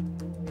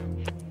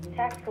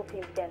 Tactical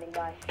team standing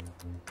by.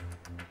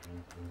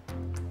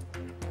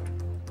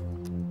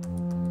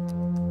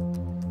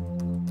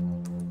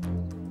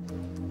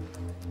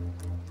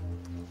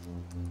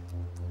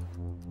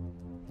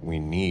 We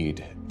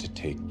need to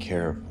take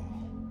care of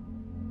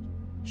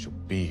them. She'll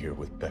be here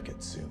with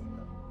Beckett soon.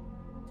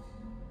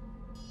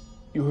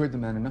 You heard the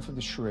man. Enough of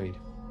the charade.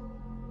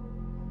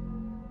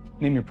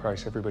 Name your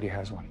price. Everybody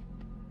has one.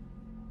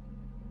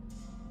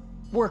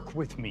 Work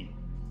with me.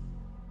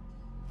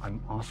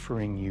 I'm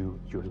offering you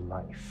your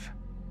life.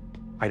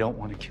 I don't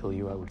want to kill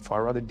you. I would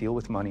far rather deal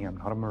with money. I'm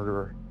not a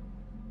murderer.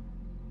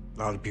 A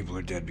lot of people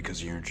are dead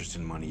because of your interest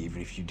in money,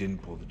 even if you didn't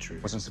pull the trigger.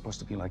 It wasn't supposed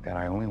to be like that.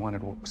 I only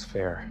wanted what was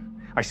fair.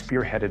 I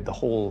spearheaded the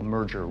whole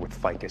merger with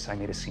Ficus. I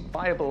made it seem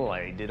viable.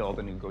 I did all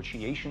the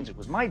negotiations. It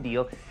was my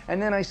deal.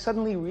 And then I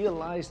suddenly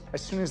realized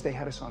as soon as they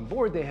had us on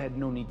board, they had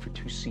no need for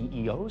two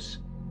CEOs.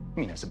 I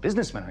mean, as a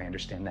businessman, I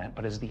understand that.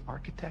 But as the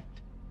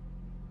architect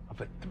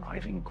of a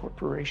thriving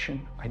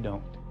corporation, I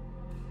don't.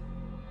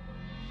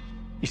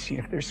 You see,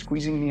 if they're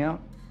squeezing me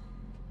out,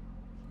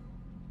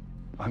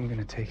 I'm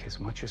gonna take as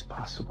much as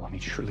possible. I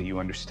mean, surely you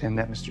understand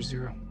that, Mr.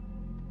 Zero?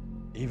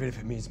 Even if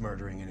it means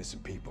murdering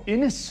innocent people.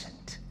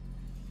 Innocent?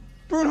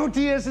 Bruno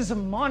Diaz is a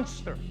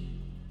monster.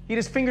 He had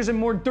his fingers in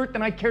more dirt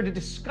than I care to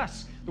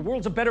discuss. The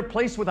world's a better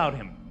place without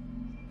him.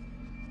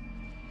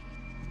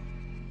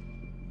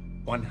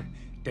 One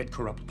dead,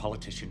 corrupt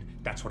politician.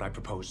 That's what I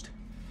proposed.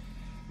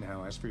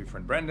 Now, as for your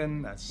friend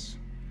Brandon, that's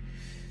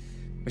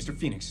Mr.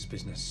 Phoenix's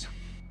business.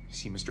 You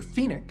see, Mr.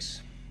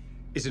 Phoenix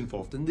is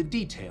involved in the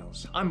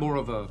details. I'm more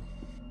of a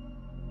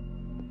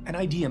an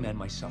idea man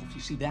myself.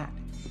 You see, that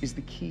is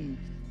the key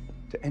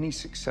to any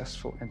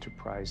successful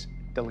enterprise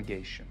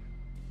delegation.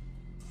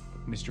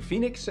 Mr.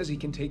 Phoenix says he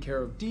can take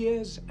care of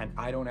Diaz, and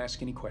I don't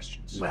ask any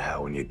questions.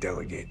 Well, when you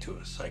delegate to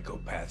a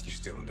psychopath, you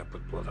still end up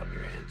with blood on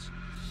your hands.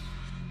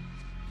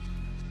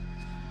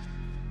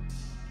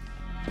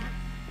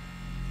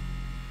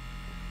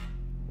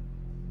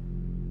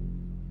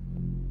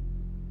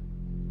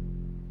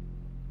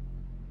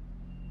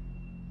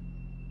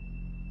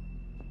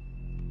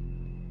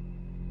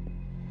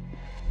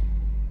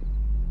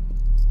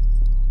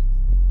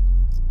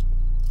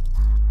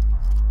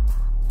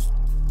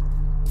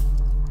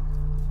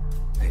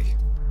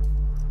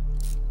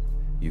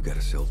 You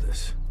gotta sell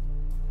this.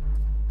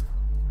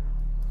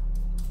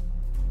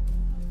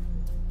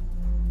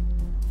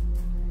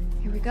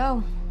 Here we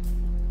go.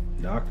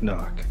 Knock,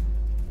 knock.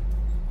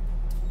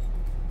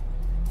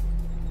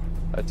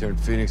 I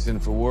turned Phoenix in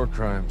for war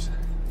crimes.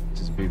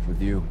 Just beef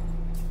with you.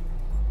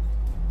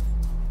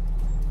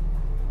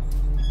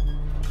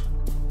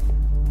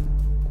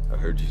 I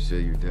heard you say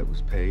your debt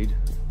was paid.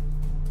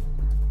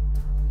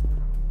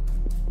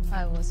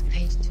 I was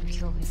paid to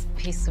kill his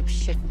piece of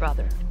shit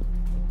brother.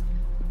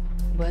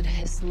 But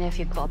his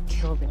nephew got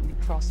killed in the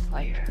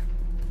crossfire.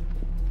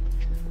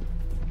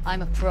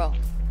 I'm a pro.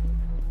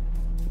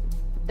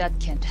 That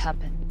can't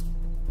happen.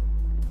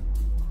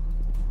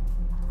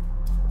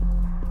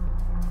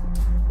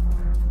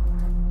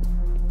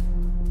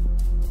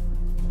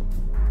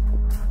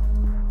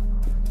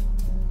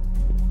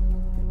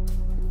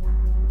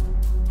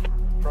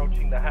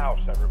 Approaching the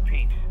house, I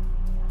repeat.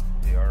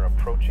 They are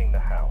approaching the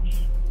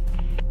house.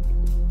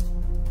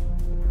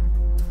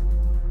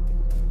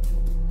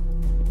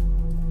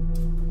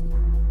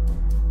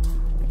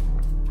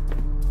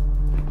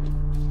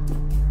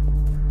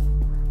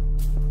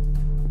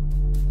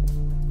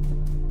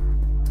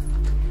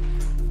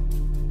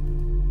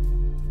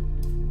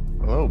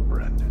 Hello,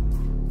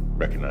 Brendan.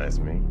 Recognize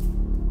me?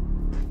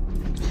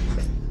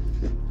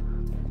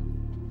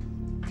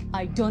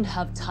 I don't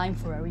have time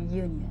for a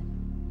reunion.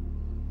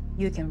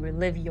 You can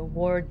relive your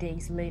war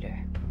days later,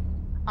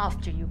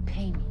 after you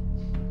pay me.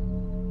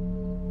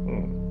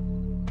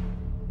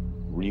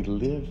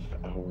 Relive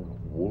our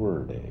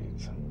war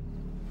days.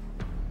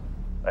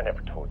 I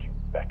never told you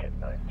Beckett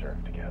and I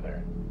served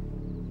together.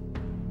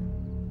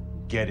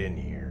 Get in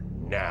here,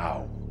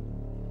 now.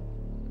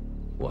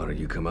 Why don't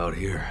you come out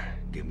here?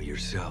 Give me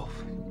yourself,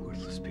 you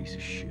worthless piece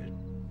of shit.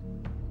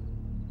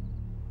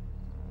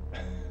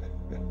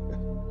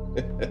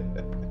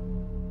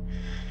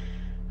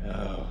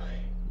 Oh,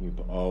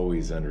 you've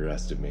always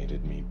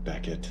underestimated me,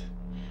 Beckett.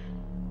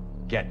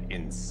 Get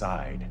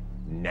inside,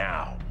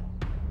 now.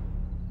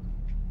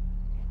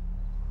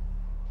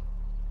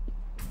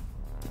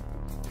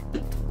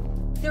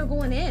 They're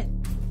going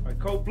in. All right,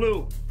 code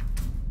blue.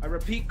 I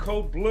repeat,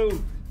 code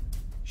blue.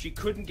 She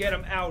couldn't get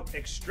him out.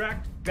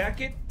 Extract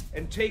Beckett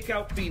and take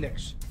out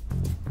Phoenix.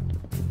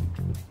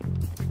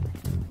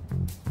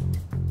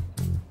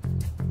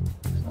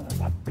 Son of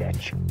a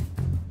bitch.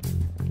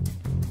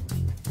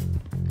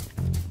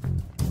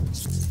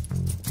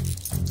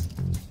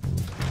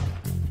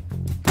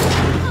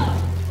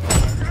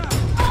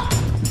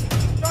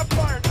 Shots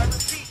fired. I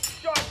repeat,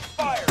 shots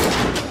fired.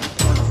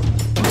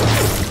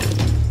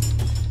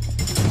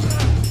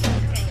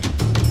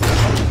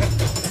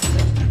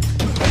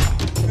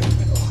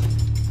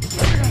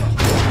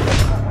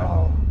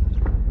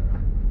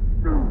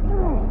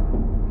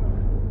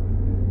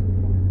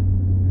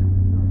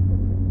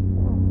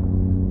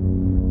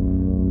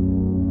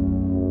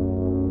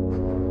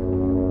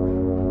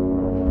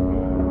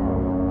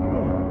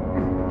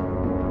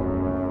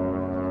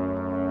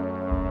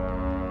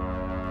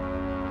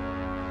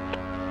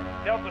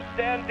 Delta,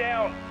 stand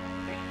down.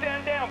 They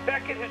stand down.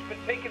 Beckett has been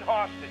taken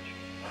hostage.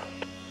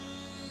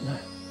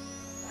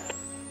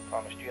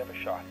 Thomas, do you have a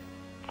shot?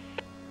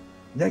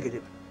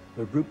 Negative.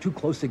 They're grouped too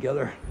close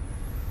together.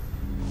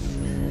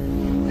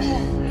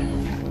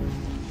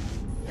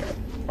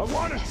 I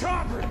want a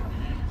chopper to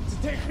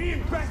take me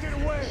and Beckett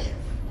away.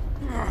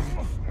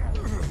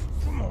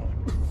 Come on.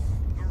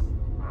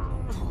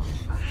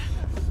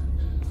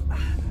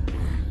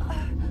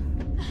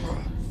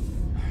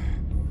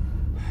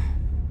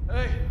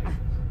 Hey!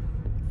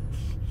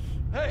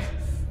 Hey!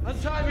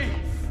 Untie me!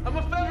 I'm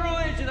a federal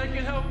agent, I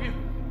can help you!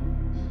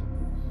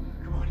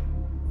 Come on.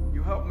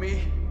 You help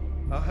me,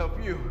 I'll help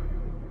you.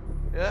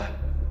 Yeah?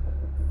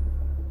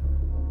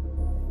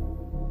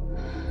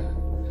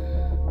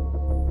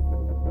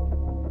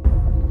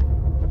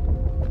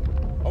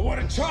 I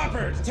want a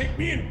chopper to take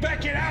me and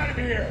Beckett out of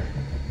here.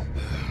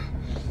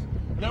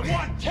 And I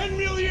want $10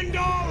 million,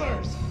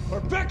 or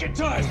Beckett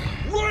does,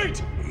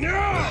 right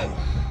now!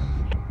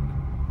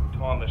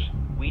 Thomas,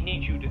 we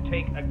need you to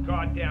take a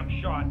goddamn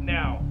shot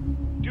now.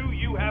 Do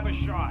you have a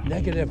shot?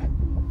 Negative. I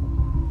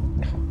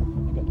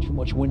got too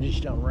much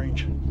windage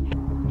downrange.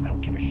 I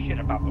don't give a shit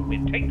about the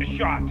wind. Take the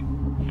shot.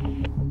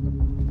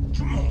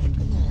 Come on.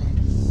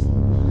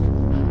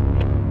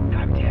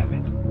 God damn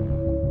it.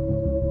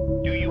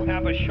 Do you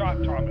have a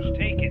shot, Thomas?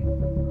 Take it.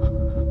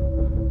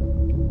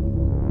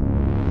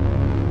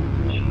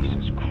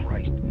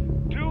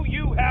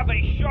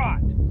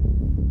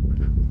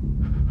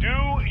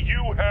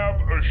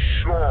 the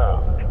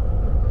shot!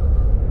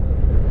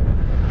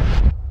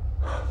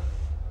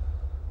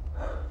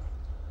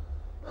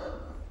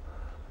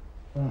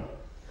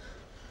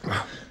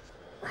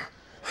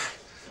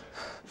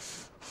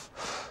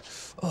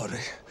 Ori,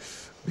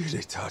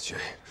 vide tace.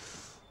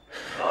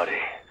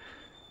 Ori,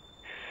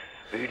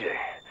 vide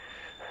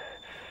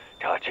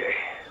tace.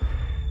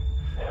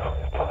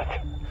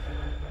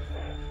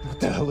 What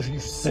the hell are you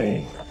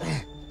saying?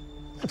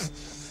 The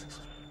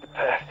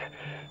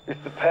past.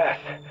 It's the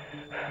past.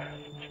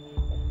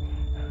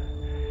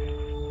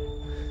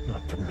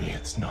 Not for me,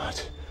 it's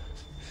not.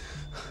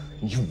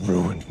 You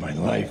ruined my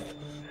life.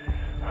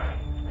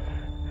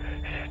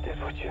 You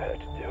did what you had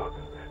to do.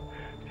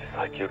 Just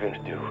like you're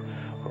gonna do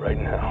right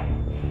now.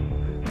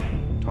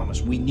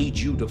 Thomas, we need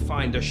you to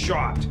find a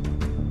shot.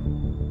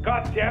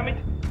 God damn it!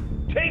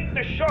 Take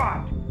the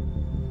shot!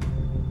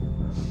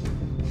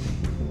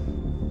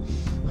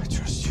 I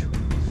trust you.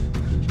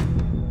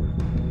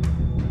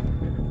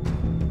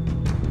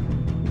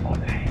 What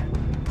the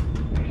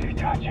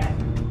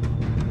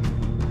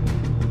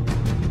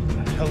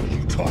hell are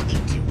you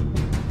talking to?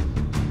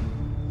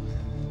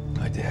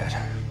 My dad.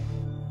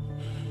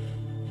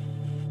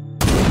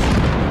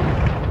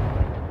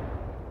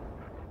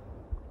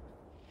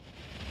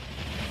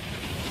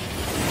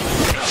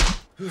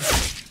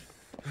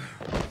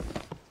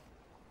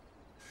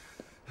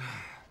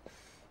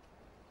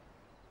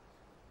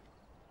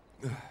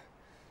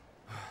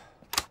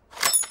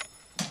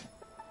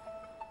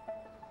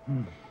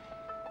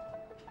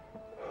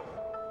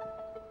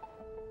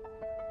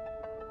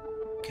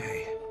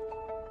 Okay.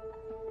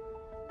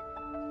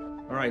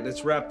 All right,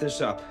 let's wrap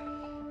this up.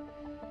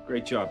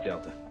 Great job,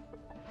 Delta.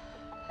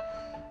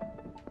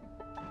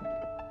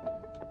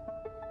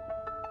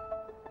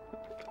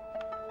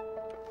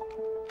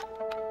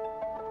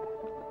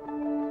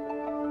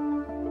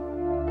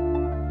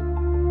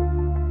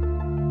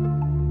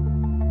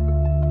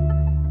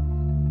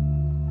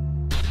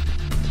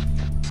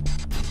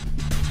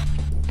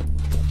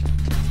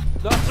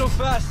 Not so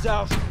fast,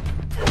 South.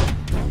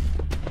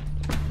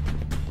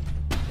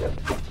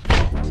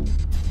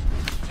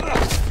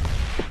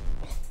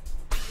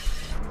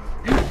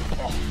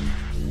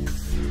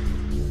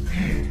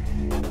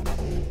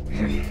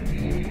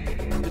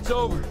 It's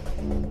over.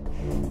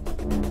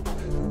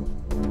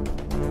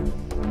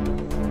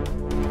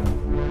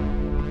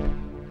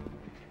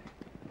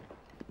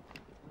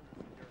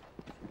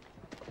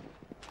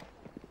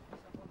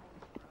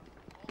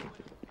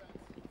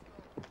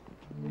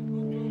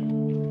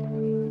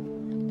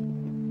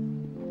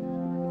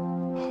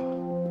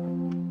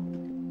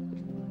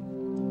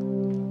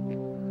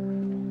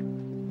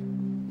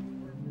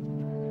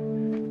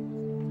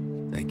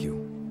 Thank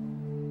you.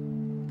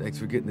 Thanks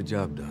for getting the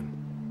job done.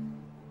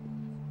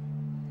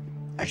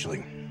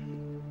 Actually,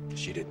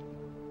 she did.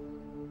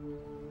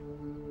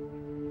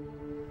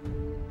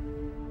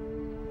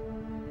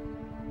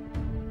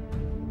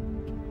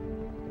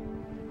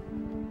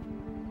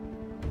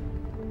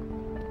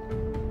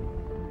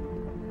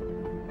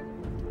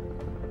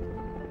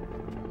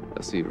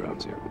 I'll see you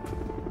around here.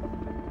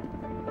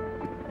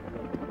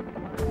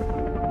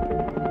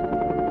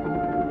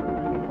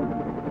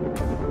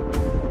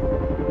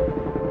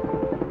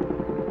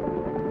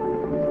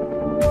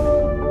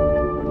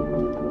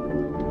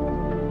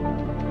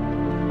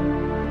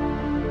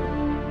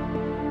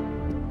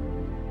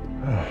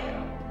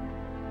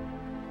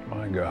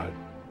 My God.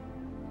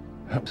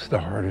 That was the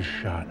hardest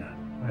shot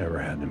I ever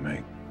had to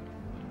make.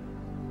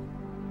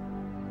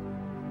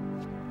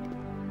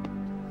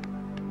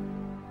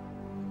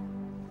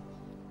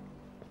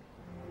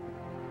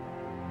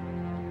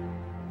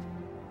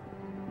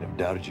 Never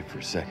doubted you for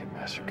a second,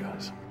 Master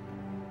Guns.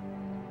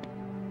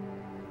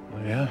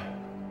 Oh, yeah?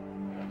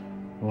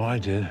 Well, I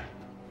did.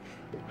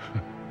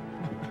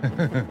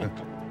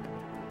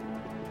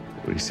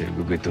 What do you say?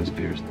 We'll get those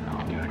beers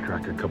now. Yeah,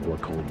 crack a couple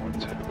of cold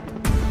ones.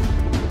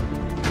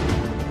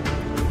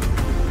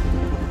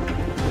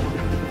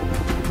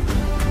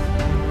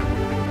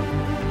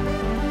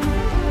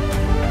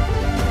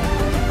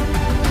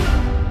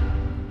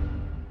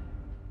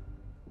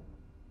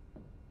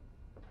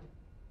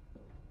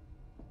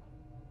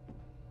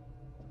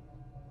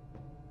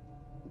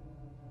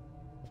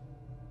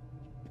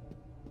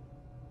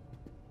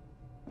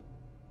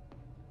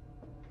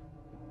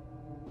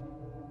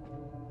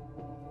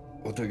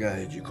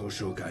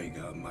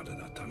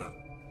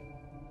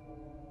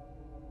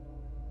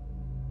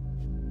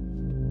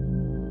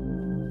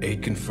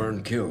 Eight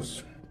confirmed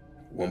kills.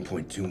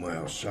 1.2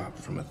 miles shot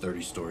from a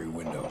 30-story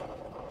window.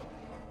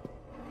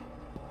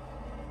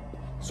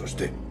 そし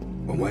て、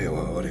お前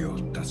は俺を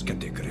助け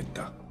てくれ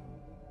た。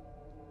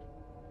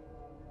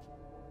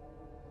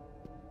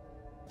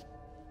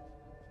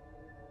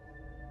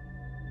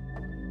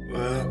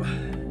Well,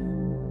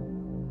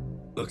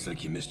 looks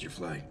like you missed your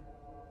flight.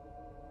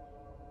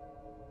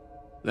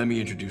 Let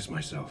me introduce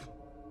myself.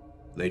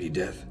 Lady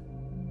Death.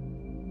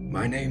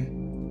 My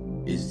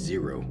name is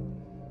Zero.